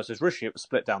Boris versus Rishi, it was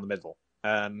split down the middle.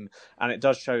 And it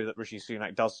does show that Rishi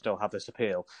Sunak does still have this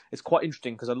appeal. It's quite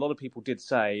interesting because a lot of people did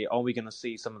say, are we going to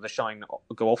see some of the shine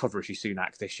go off of Rishi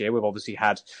Sunak this year? We've obviously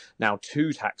had now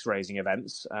 2 tax-raising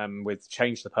events with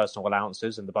change to the personal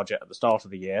allowances in the budget at the start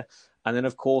of the year. And then,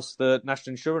 of course, the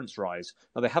national insurance rise.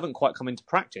 Now, they haven't quite come into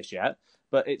practice yet,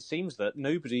 but it seems that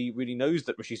nobody really knows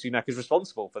that Rishi Sunak is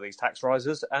responsible for these tax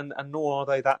rises, and nor are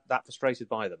they that frustrated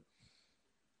by them.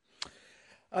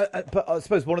 But I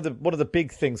suppose one of the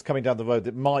big things coming down the road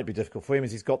that might be difficult for him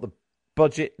is he's got the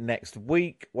budget next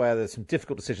week, where there's some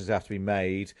difficult decisions that have to be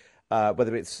made.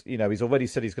 Whether it's, he's already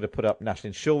said he's going to put up national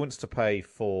insurance to pay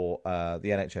for the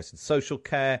NHS and social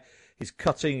care. He's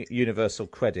cutting universal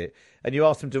credit. And you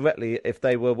asked him directly if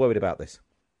they were worried about this.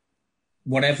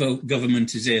 Whatever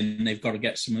government is in, they've got to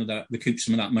get recoup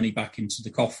some of that money back into the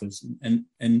coffers.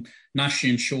 And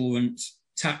national insurance,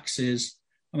 taxes,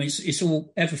 I mean, it's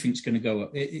all, everything's going to go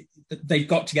up. They've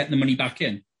got to get the money back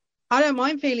in. I don't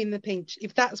mind feeling the pinch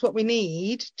if that's what we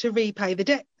need to repay the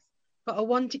debt. But I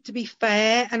want it to be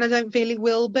fair, and I don't feel it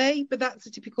will be. But that's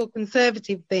a typical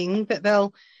Conservative thing, that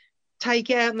they'll take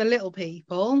it out on the little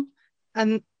people,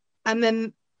 and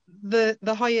then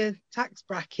the higher tax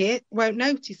bracket won't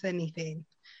notice anything.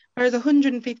 whereas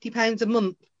 £150 a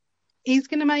month is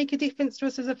going to make a difference to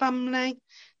us as a family.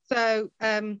 So,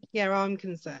 yeah, I'm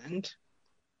concerned.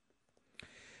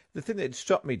 The thing that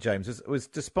struck me, James, was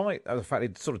despite the fact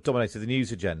it sort of dominated the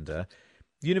news agenda,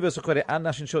 Universal Credit and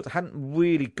National Insurance hadn't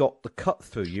really got the cut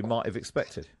through you might have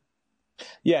expected.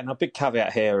 Yeah, and a big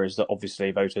caveat here is that obviously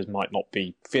voters might not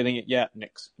be feeling it yet.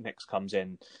 Nix comes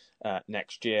in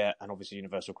next year, and obviously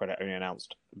Universal Credit only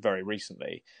announced very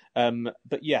recently.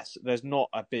 But yes, there's not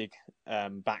a big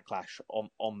backlash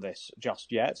on this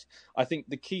just yet. I think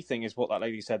the key thing is what that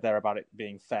lady said there about it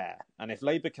being fair. And if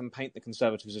Labour can paint the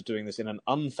Conservatives as doing this in an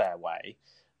unfair way,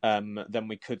 then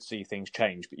we could see things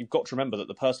change. But you've got to remember that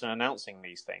the person announcing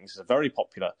these things is a very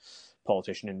popular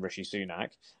politician in Rishi Sunak,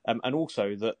 and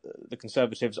also that the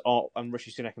Conservatives and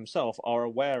Rishi Sunak himself are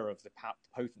aware of the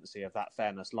potency of that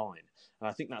fairness line. And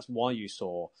I think that's why you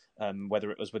saw,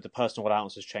 whether it was with the personal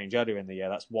allowances change earlier in the year,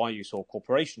 that's why you saw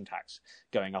corporation tax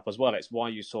going up as well. It's why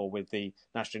you saw with the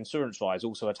national insurance rise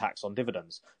also a tax on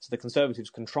dividends. So the Conservatives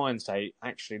can try and say,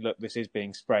 actually, look, this is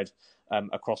being spread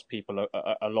across people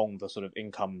along the sort of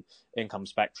income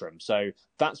spectrum. So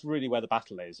that's really where the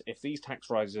battle is. If these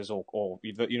tax rises or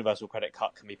universal credit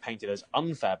cut can be painted as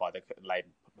unfair by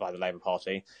the Labour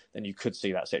Party, then you could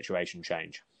see that situation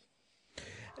change.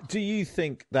 Do you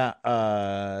think that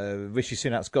Rishi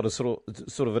Sunak's got a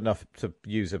sort of enough, to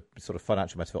use a sort of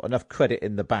financial metaphor, enough credit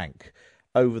in the bank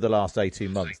over the last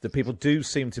 18 months that people do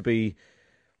seem to be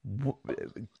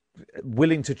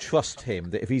willing to trust him,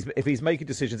 that if he's making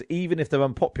decisions, even if they're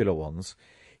unpopular ones,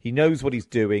 he knows what he's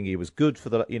doing. He was good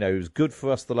for he was good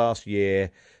for us the last year.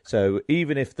 So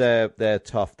even if they're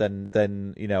tough,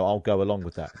 then I'll go along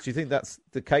with that. Do you think that's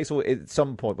the case, or at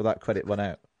some point will that credit run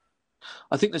out?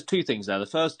 I think there's two things there. The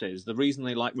first is the reason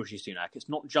they like Rishi Sunak. It's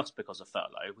not just because of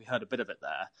furlough. We heard a bit of it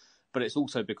there. But it's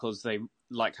also because they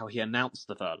like how he announced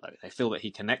the furlough. They feel that he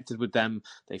connected with them.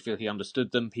 They feel he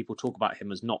understood them. People talk about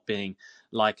him as not being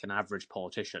like an average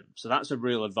politician. So that's a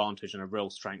real advantage and a real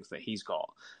strength that he's got.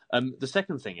 The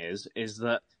second thing is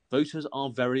that voters are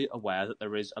very aware that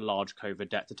there is a large COVID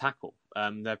debt to tackle.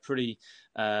 They're pretty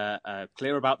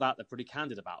clear about that. They're pretty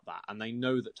candid about that. And they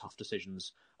know that tough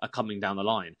decisions are coming down the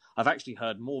line. I've actually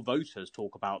heard more voters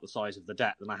talk about the size of the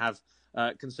debt than I have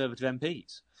Conservative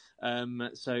MPs.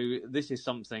 So this is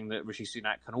something that Rishi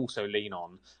Sunak can also lean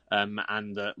on,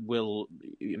 and that will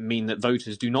mean that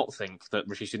voters do not think that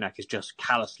Rishi Sunak is just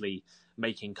callously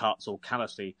making cuts or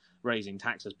callously raising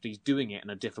taxes, but he's doing it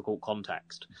in a difficult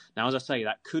context. Now, as I say,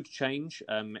 that could change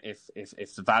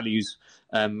if the values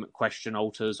question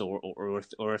alters,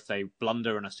 or if they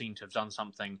blunder and are seen to have done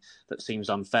something that seems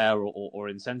unfair or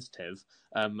insensitive,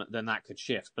 then that could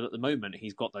shift. But at the moment,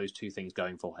 he's got those two things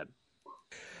going for him.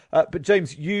 But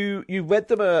James, you read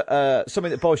them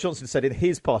something that Boris Johnson said in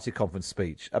his party conference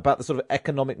speech about the sort of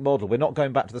economic model. We're not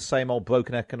going back to the same old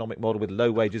broken economic model with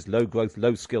low wages, low growth,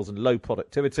 low skills and low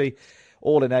productivity,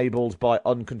 all enabled by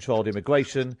uncontrolled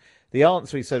immigration. The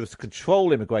answer, he said, was to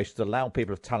control immigration, to allow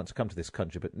people of talent to come to this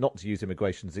country, but not to use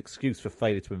immigration as an excuse for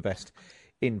failure to invest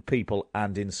in people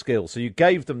and in skills. So you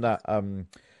gave them that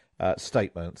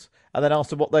statement and then asked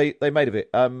them what they made of it.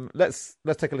 Let's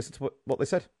take a listen to what they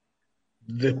said.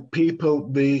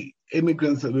 The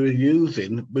immigrants that we were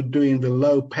using were doing the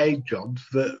low-paid jobs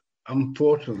that,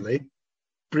 unfortunately,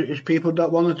 British people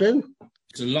don't want to do.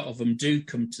 Because a lot of them do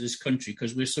come to this country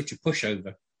because we're such a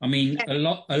pushover. I mean, a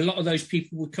lot of those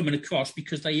people were coming across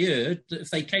because they heard that if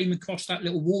they came across that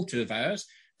little water of ours,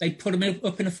 they'd put them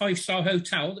up in a 5-star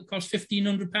hotel that cost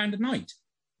 £1,500 a night,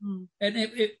 and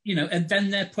and then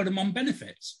they put them on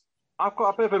benefits. I've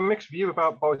got a bit of a mixed view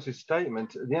about Boris's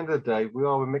statement. At the end of the day, we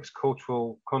are a mixed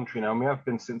cultural country now, and we have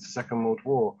been since the Second World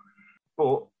War.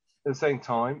 But at the same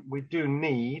time, we do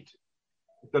need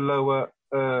the lower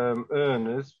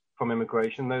earners from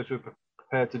immigration, those who are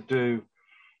prepared to do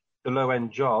the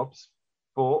low-end jobs.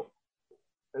 But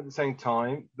at the same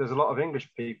time, there's a lot of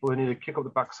English people who need to kick up the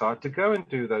backside to go and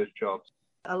do those jobs.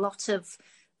 A lot of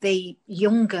the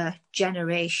younger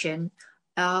generation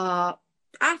are...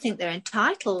 I think they're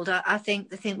entitled. I think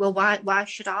they think, well, why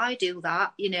should I do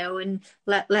that? And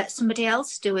let somebody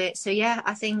else do it. So yeah,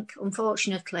 I think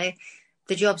unfortunately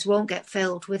the jobs won't get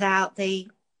filled without the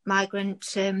migrant.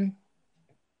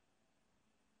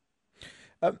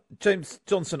 James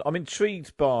Johnson, I'm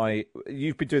intrigued by,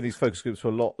 you've been doing these focus groups for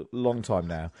a long time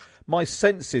now. My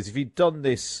sense is if you'd done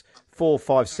this 4,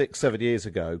 5, 6, 7 years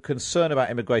ago, concern about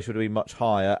immigration would have been much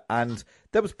higher, and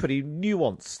there was pretty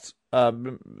nuanced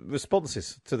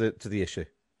responses to the issue.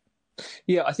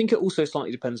 Yeah, I think it also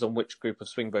slightly depends on which group of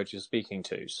swing voters you're speaking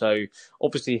to. So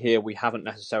obviously here we haven't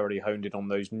necessarily honed in on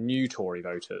those new Tory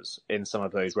voters in some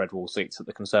of those red wall seats that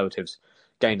the Conservatives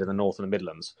gained in the North and the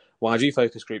Midlands. While I do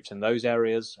focus groups in those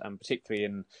areas, and particularly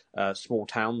in small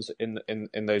towns in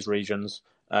those regions,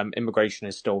 immigration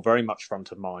is still very much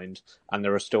front of mind, and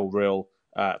there are still real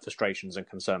frustrations and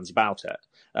concerns about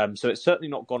it. So it's certainly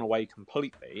not gone away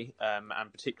completely,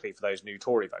 and particularly for those new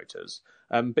Tory voters.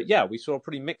 But yeah, we saw a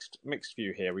pretty mixed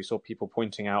view here. We saw people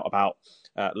pointing out about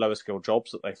lower skilled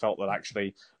jobs that they felt that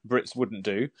actually Brits wouldn't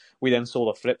do. We then saw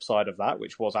the flip side of that,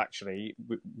 which was actually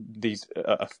these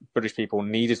British people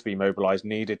needed to be mobilised,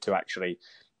 needed to actually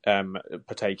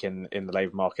partake in the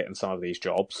labour market in some of these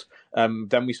jobs.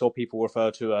 Then we saw people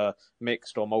refer to a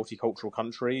mixed or multicultural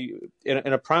country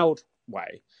in a proud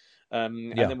way.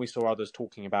 And then we saw others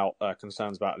talking about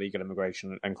concerns about illegal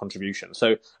immigration and contribution.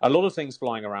 So a lot of things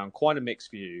flying around, quite a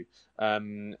mixed view,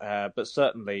 but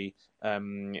certainly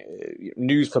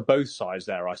news for both sides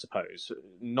there, I suppose.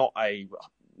 Not a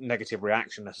negative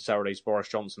reaction necessarily to Boris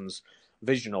Johnson's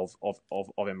vision of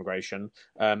immigration,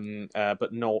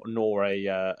 but nor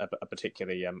a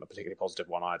particularly positive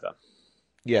one either.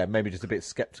 Yeah, maybe just a bit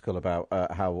sceptical about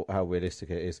how realistic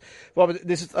it is. Well,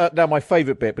 this is now my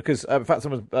favourite bit because, in fact,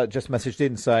 someone just messaged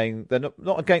in saying they're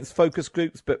not against focus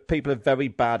groups, but people are very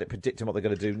bad at predicting what they're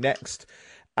going to do next.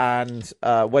 And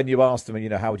when you asked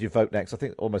them, how would you vote next, I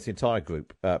think almost the entire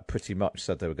group pretty much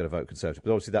said they were going to vote Conservative.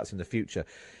 But obviously that's in the future.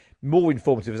 More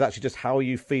informative is actually just how are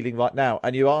you feeling right now?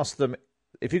 And you asked them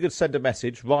if you could send a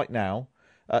message right now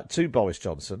to Boris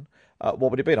Johnson.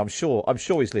 What would it be? And I'm sure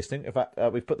he's listening. In fact,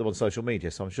 we've put them on social media,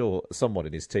 so I'm sure someone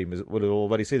in his team will have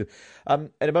already seen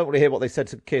them. In a moment, we'll hear what they said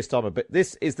to Keir Starmer. But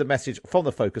this is the message from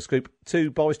the focus group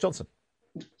to Boris Johnson.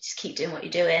 Just keep doing what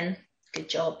you're doing. Good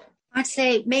job. I'd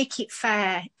say make it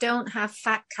fair. Don't have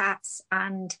fat cats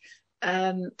and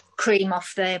cream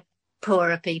off the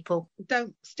poorer people.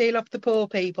 Don't steal off the poor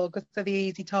people because they're the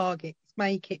easy targets.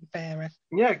 Make it fairer.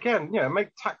 Yeah, again, make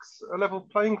tax a level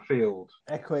playing field.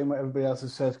 Echoing what everybody else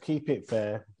has said, keep it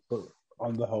fair, but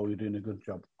on the whole, you're doing a good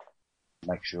job.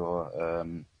 Make sure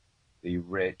the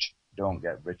rich don't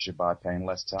get richer by paying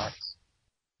less tax.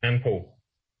 And Paul?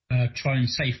 Try and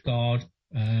safeguard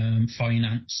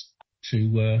finance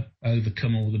to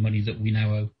overcome all the money that we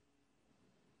now owe.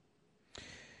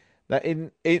 Now,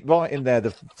 right in there,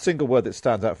 the single word that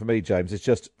stands out for me, James, is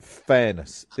just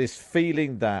fairness. This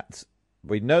feeling that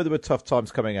we know there are tough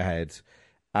times coming ahead,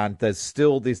 and there's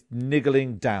still this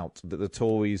niggling doubt that the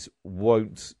Tories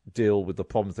won't deal with the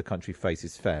problems the country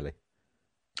faces fairly.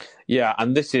 Yeah,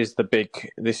 and this is the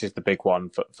big one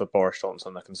for Boris Johnson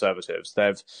and the Conservatives.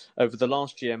 They've over the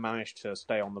last year managed to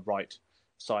stay on the right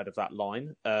side of that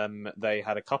line. They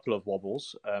had a couple of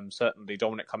wobbles. Certainly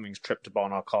Dominic Cummings' trip to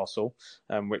Barnard Castle,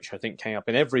 which I think came up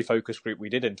in every focus group we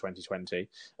did in 2020,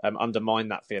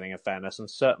 undermined that feeling of fairness, and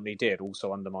certainly did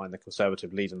also undermine the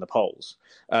Conservative lead in the polls.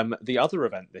 The other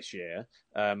event this year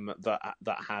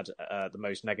that had the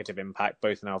most negative impact,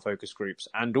 both in our focus groups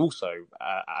and also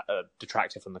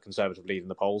detracted from the Conservative lead in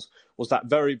the polls, was that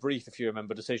very brief, if you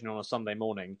remember, decision on a Sunday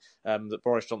morning that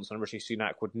Boris Johnson and Rishi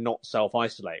Sunak would not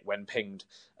self-isolate when pinged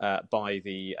by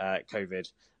the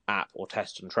COVID app or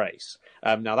test and trace.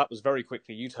 Now, that was very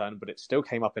quickly U-turned, but it still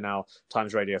came up in our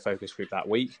Times Radio focus group that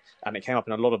week, and it came up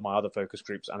in a lot of my other focus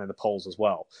groups and in the polls as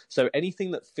well. So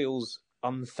anything that feels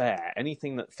unfair,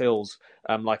 anything that feels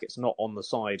like it's not on the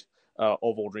side of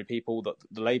ordinary people, that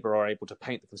the Labour are able to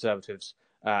paint the Conservatives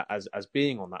as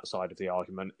being on that side of the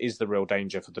argument, is the real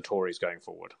danger for the Tories going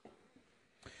forward.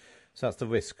 So that's the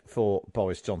risk for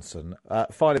Boris Johnson.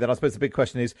 Finally, then, I suppose the big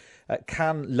question is,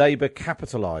 can Labour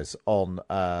capitalise on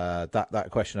that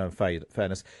question of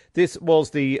fairness? This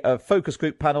was the focus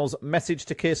group panel's message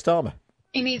to Keir Starmer.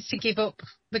 He needs to give up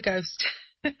the ghost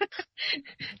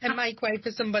and make way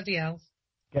for somebody else.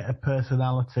 Get a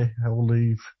personality, he'll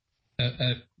leave.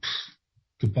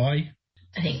 Goodbye.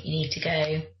 I think you need to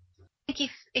go. I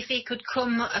think if he could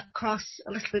come across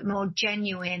a little bit more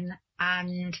genuine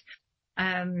and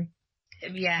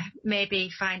maybe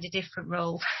find a different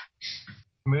role.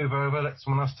 Move over, let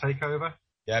someone else take over.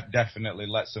 Yeah, definitely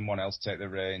let someone else take the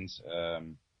reins.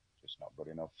 Just not good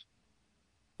enough.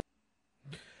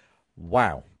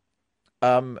 Wow.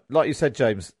 Like you said,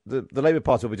 James, the Labour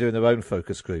Party will be doing their own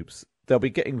focus groups. They'll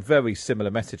be getting very similar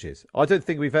messages. I don't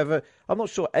think I'm not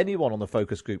sure anyone on the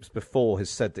focus groups before has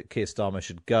said that Keir Starmer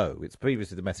should go. It's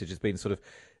previously the message has been sort of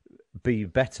be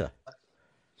better.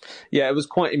 Yeah, it was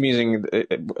quite amusing,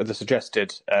 the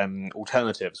suggested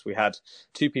alternatives. We had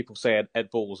two people say Ed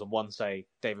Balls and one say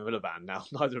David Miliband. Now,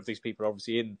 neither of these people are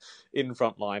obviously in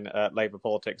frontline Labour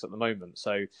politics at the moment,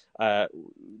 so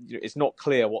it's not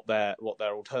clear what their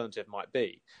alternative might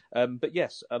be. But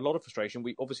yes, a lot of frustration.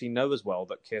 We obviously know as well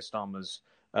that Keir Starmer's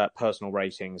personal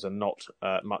ratings are not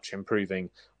much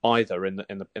improving either in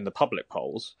the public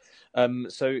polls.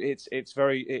 So it is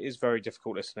very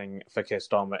difficult listening for Keir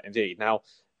Starmer indeed. Now,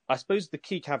 I suppose the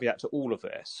key caveat to all of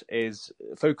this is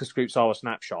focus groups are a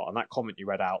snapshot, and that comment you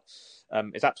read out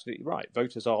is absolutely right.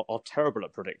 Voters are terrible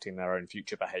at predicting their own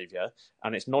future behaviour,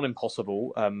 and it's not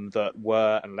impossible that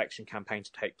were an election campaign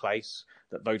to take place,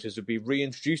 that voters would be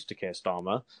reintroduced to Keir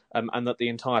Starmer, and that the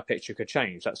entire picture could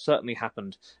change. That certainly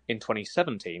happened in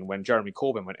 2017 when Jeremy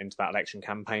Corbyn went into that election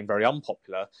campaign very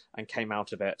unpopular and came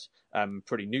out of it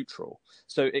pretty neutral.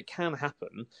 So it can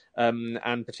happen,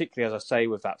 and particularly, as I say,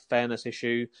 with that fairness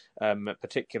issue,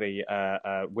 particularly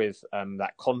with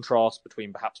that contrast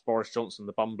between perhaps Boris Johnson,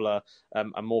 the bumbler,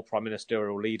 a more prime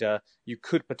ministerial leader, you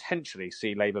could potentially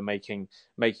see Labour making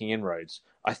inroads.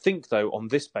 I think, though, on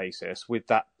this basis, with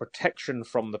that protection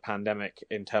from the pandemic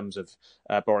in terms of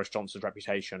Boris Johnson's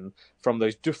reputation, from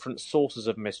those different sources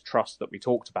of mistrust that we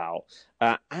talked about,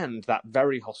 and that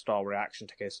very hostile reaction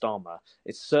to Keir Starmer,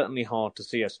 it's certainly hard to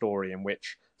see a story in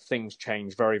which things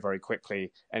change very, very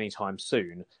quickly anytime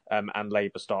soon, and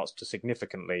Labour starts to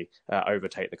significantly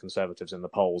overtake the Conservatives in the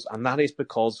polls. And that is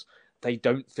because they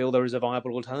don't feel there is a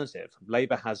viable alternative.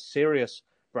 Labour has serious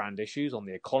brand issues on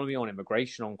the economy, on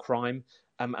immigration, on crime,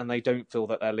 and they don't feel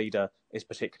that their leader is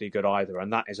particularly good either.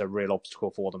 And that is a real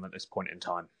obstacle for them at this point in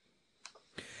time.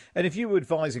 And if you were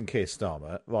advising Keir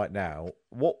Starmer right now,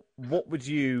 what would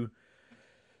you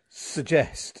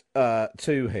suggest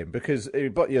to him? Because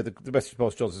the message of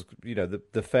Boris Johnson,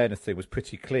 the fairness thing was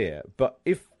pretty clear. But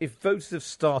if voters have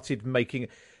started making,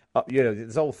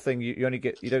 this whole thing, you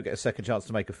don't get a second chance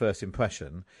to make a first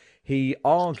impression. He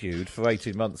argued for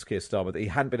 18 months, Keir Starmer, that he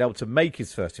hadn't been able to make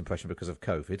his first impression because of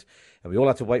COVID, and we all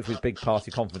had to wait for his big party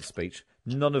conference speech,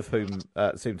 none of whom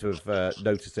seem to have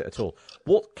noticed it at all.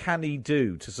 What can he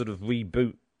do to sort of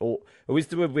reboot, or is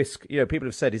there a risk? People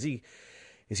have said, is he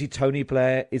Tony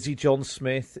Blair? Is he John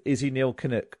Smith? Is he Neil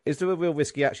Kinnock? Is there a real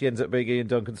risk he actually ends up being Ian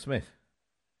Duncan Smith?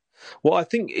 Well, I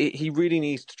think he really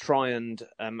needs to try and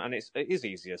it is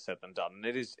easier said than done. And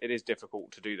it is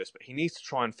difficult to do this, but he needs to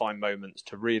try and find moments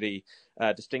to really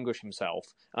distinguish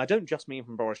himself. I don't just mean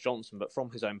from Boris Johnson, but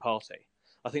from his own party.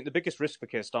 I think the biggest risk for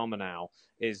Keir Starmer now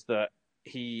is that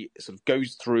he sort of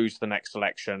goes through to the next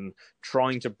election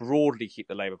trying to broadly keep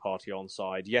the Labour Party on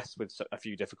side, yes, with a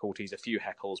few difficulties, a few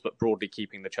heckles, but broadly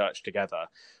keeping the church together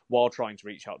while trying to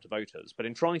reach out to voters. But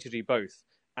in trying to do both,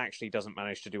 actually doesn't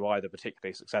manage to do either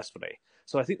particularly successfully.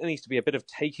 So I think there needs to be a bit of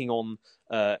taking on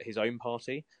his own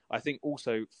party. I think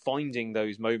also finding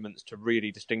those moments to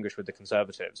really distinguish with the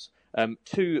Conservatives.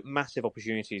 Two massive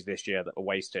opportunities this year that were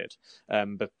wasted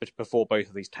before both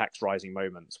of these tax rising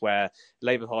moments, where the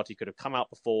Labour Party could have come out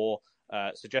before,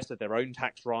 suggested their own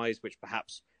tax rise, which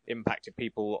perhaps impacted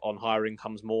people on higher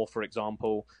incomes more, for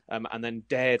example, and then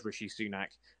dared Rishi Sunak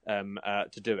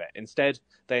to do it. Instead,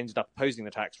 they ended up opposing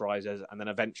the tax rises and then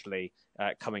eventually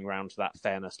coming round to that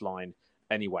fairness line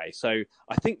anyway. So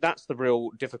I think that's the real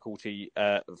difficulty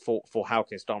for how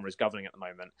Keir Starmer is governing at the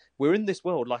moment. We're in this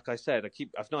world, like I said,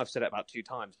 I've said it about 2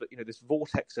 times, but this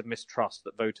vortex of mistrust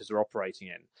that voters are operating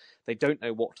in. They don't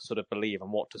know what to sort of believe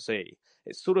and what to see.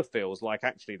 It sort of feels like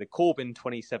actually the Corbyn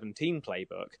 2017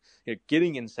 playbook,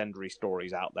 getting incendiary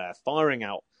stories out there, firing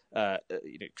out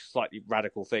slightly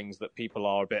radical things that people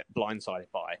are a bit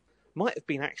blindsided by, might have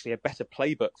been actually a better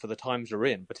playbook for the times we're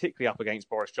in, particularly up against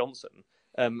Boris Johnson,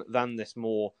 than this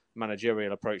more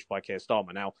managerial approach by Keir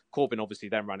Starmer. Now, Corbyn obviously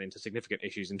then ran into significant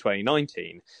issues in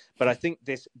 2019, but I think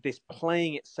this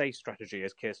playing it safe strategy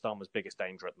is Keir Starmer's biggest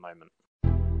danger at the moment.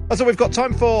 That's all we've got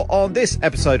time for on this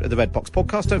episode of the Red Box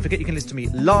Podcast. Don't forget you can listen to me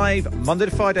live Monday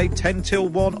to Friday, 10 till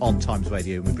 1 on Times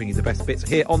Radio. And we bring you the best bits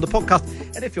here on the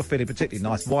podcast. And if you're feeling particularly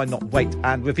nice, why not wait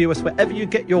and review us wherever you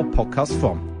get your podcasts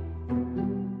from.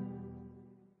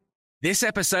 This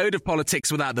episode of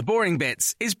Politics Without the Boring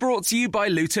Bits is brought to you by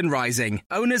Luton Rising,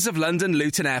 owners of London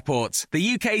Luton Airport,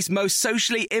 the UK's most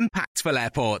socially impactful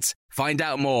airport. Find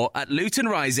out more at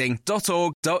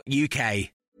lutonrising.org.uk.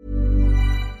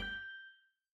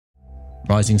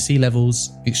 Rising sea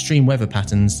levels, extreme weather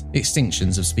patterns,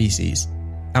 extinctions of species.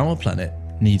 Our planet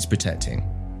needs protecting.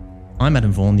 I'm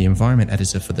Adam Vaughan, the Environment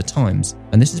Editor for The Times,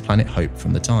 and this is Planet Hope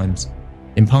from The Times,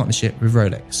 in partnership with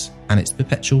Rolex and its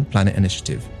Perpetual Planet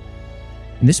Initiative.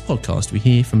 In this podcast, we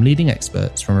hear from leading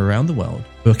experts from around the world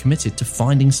who are committed to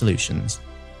finding solutions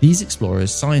These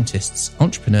explorers, scientists,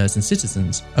 entrepreneurs and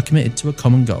citizens are committed to a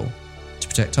common goal: to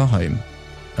protect our home,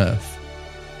 Earth.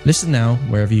 Listen now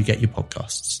wherever you get your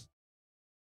podcasts.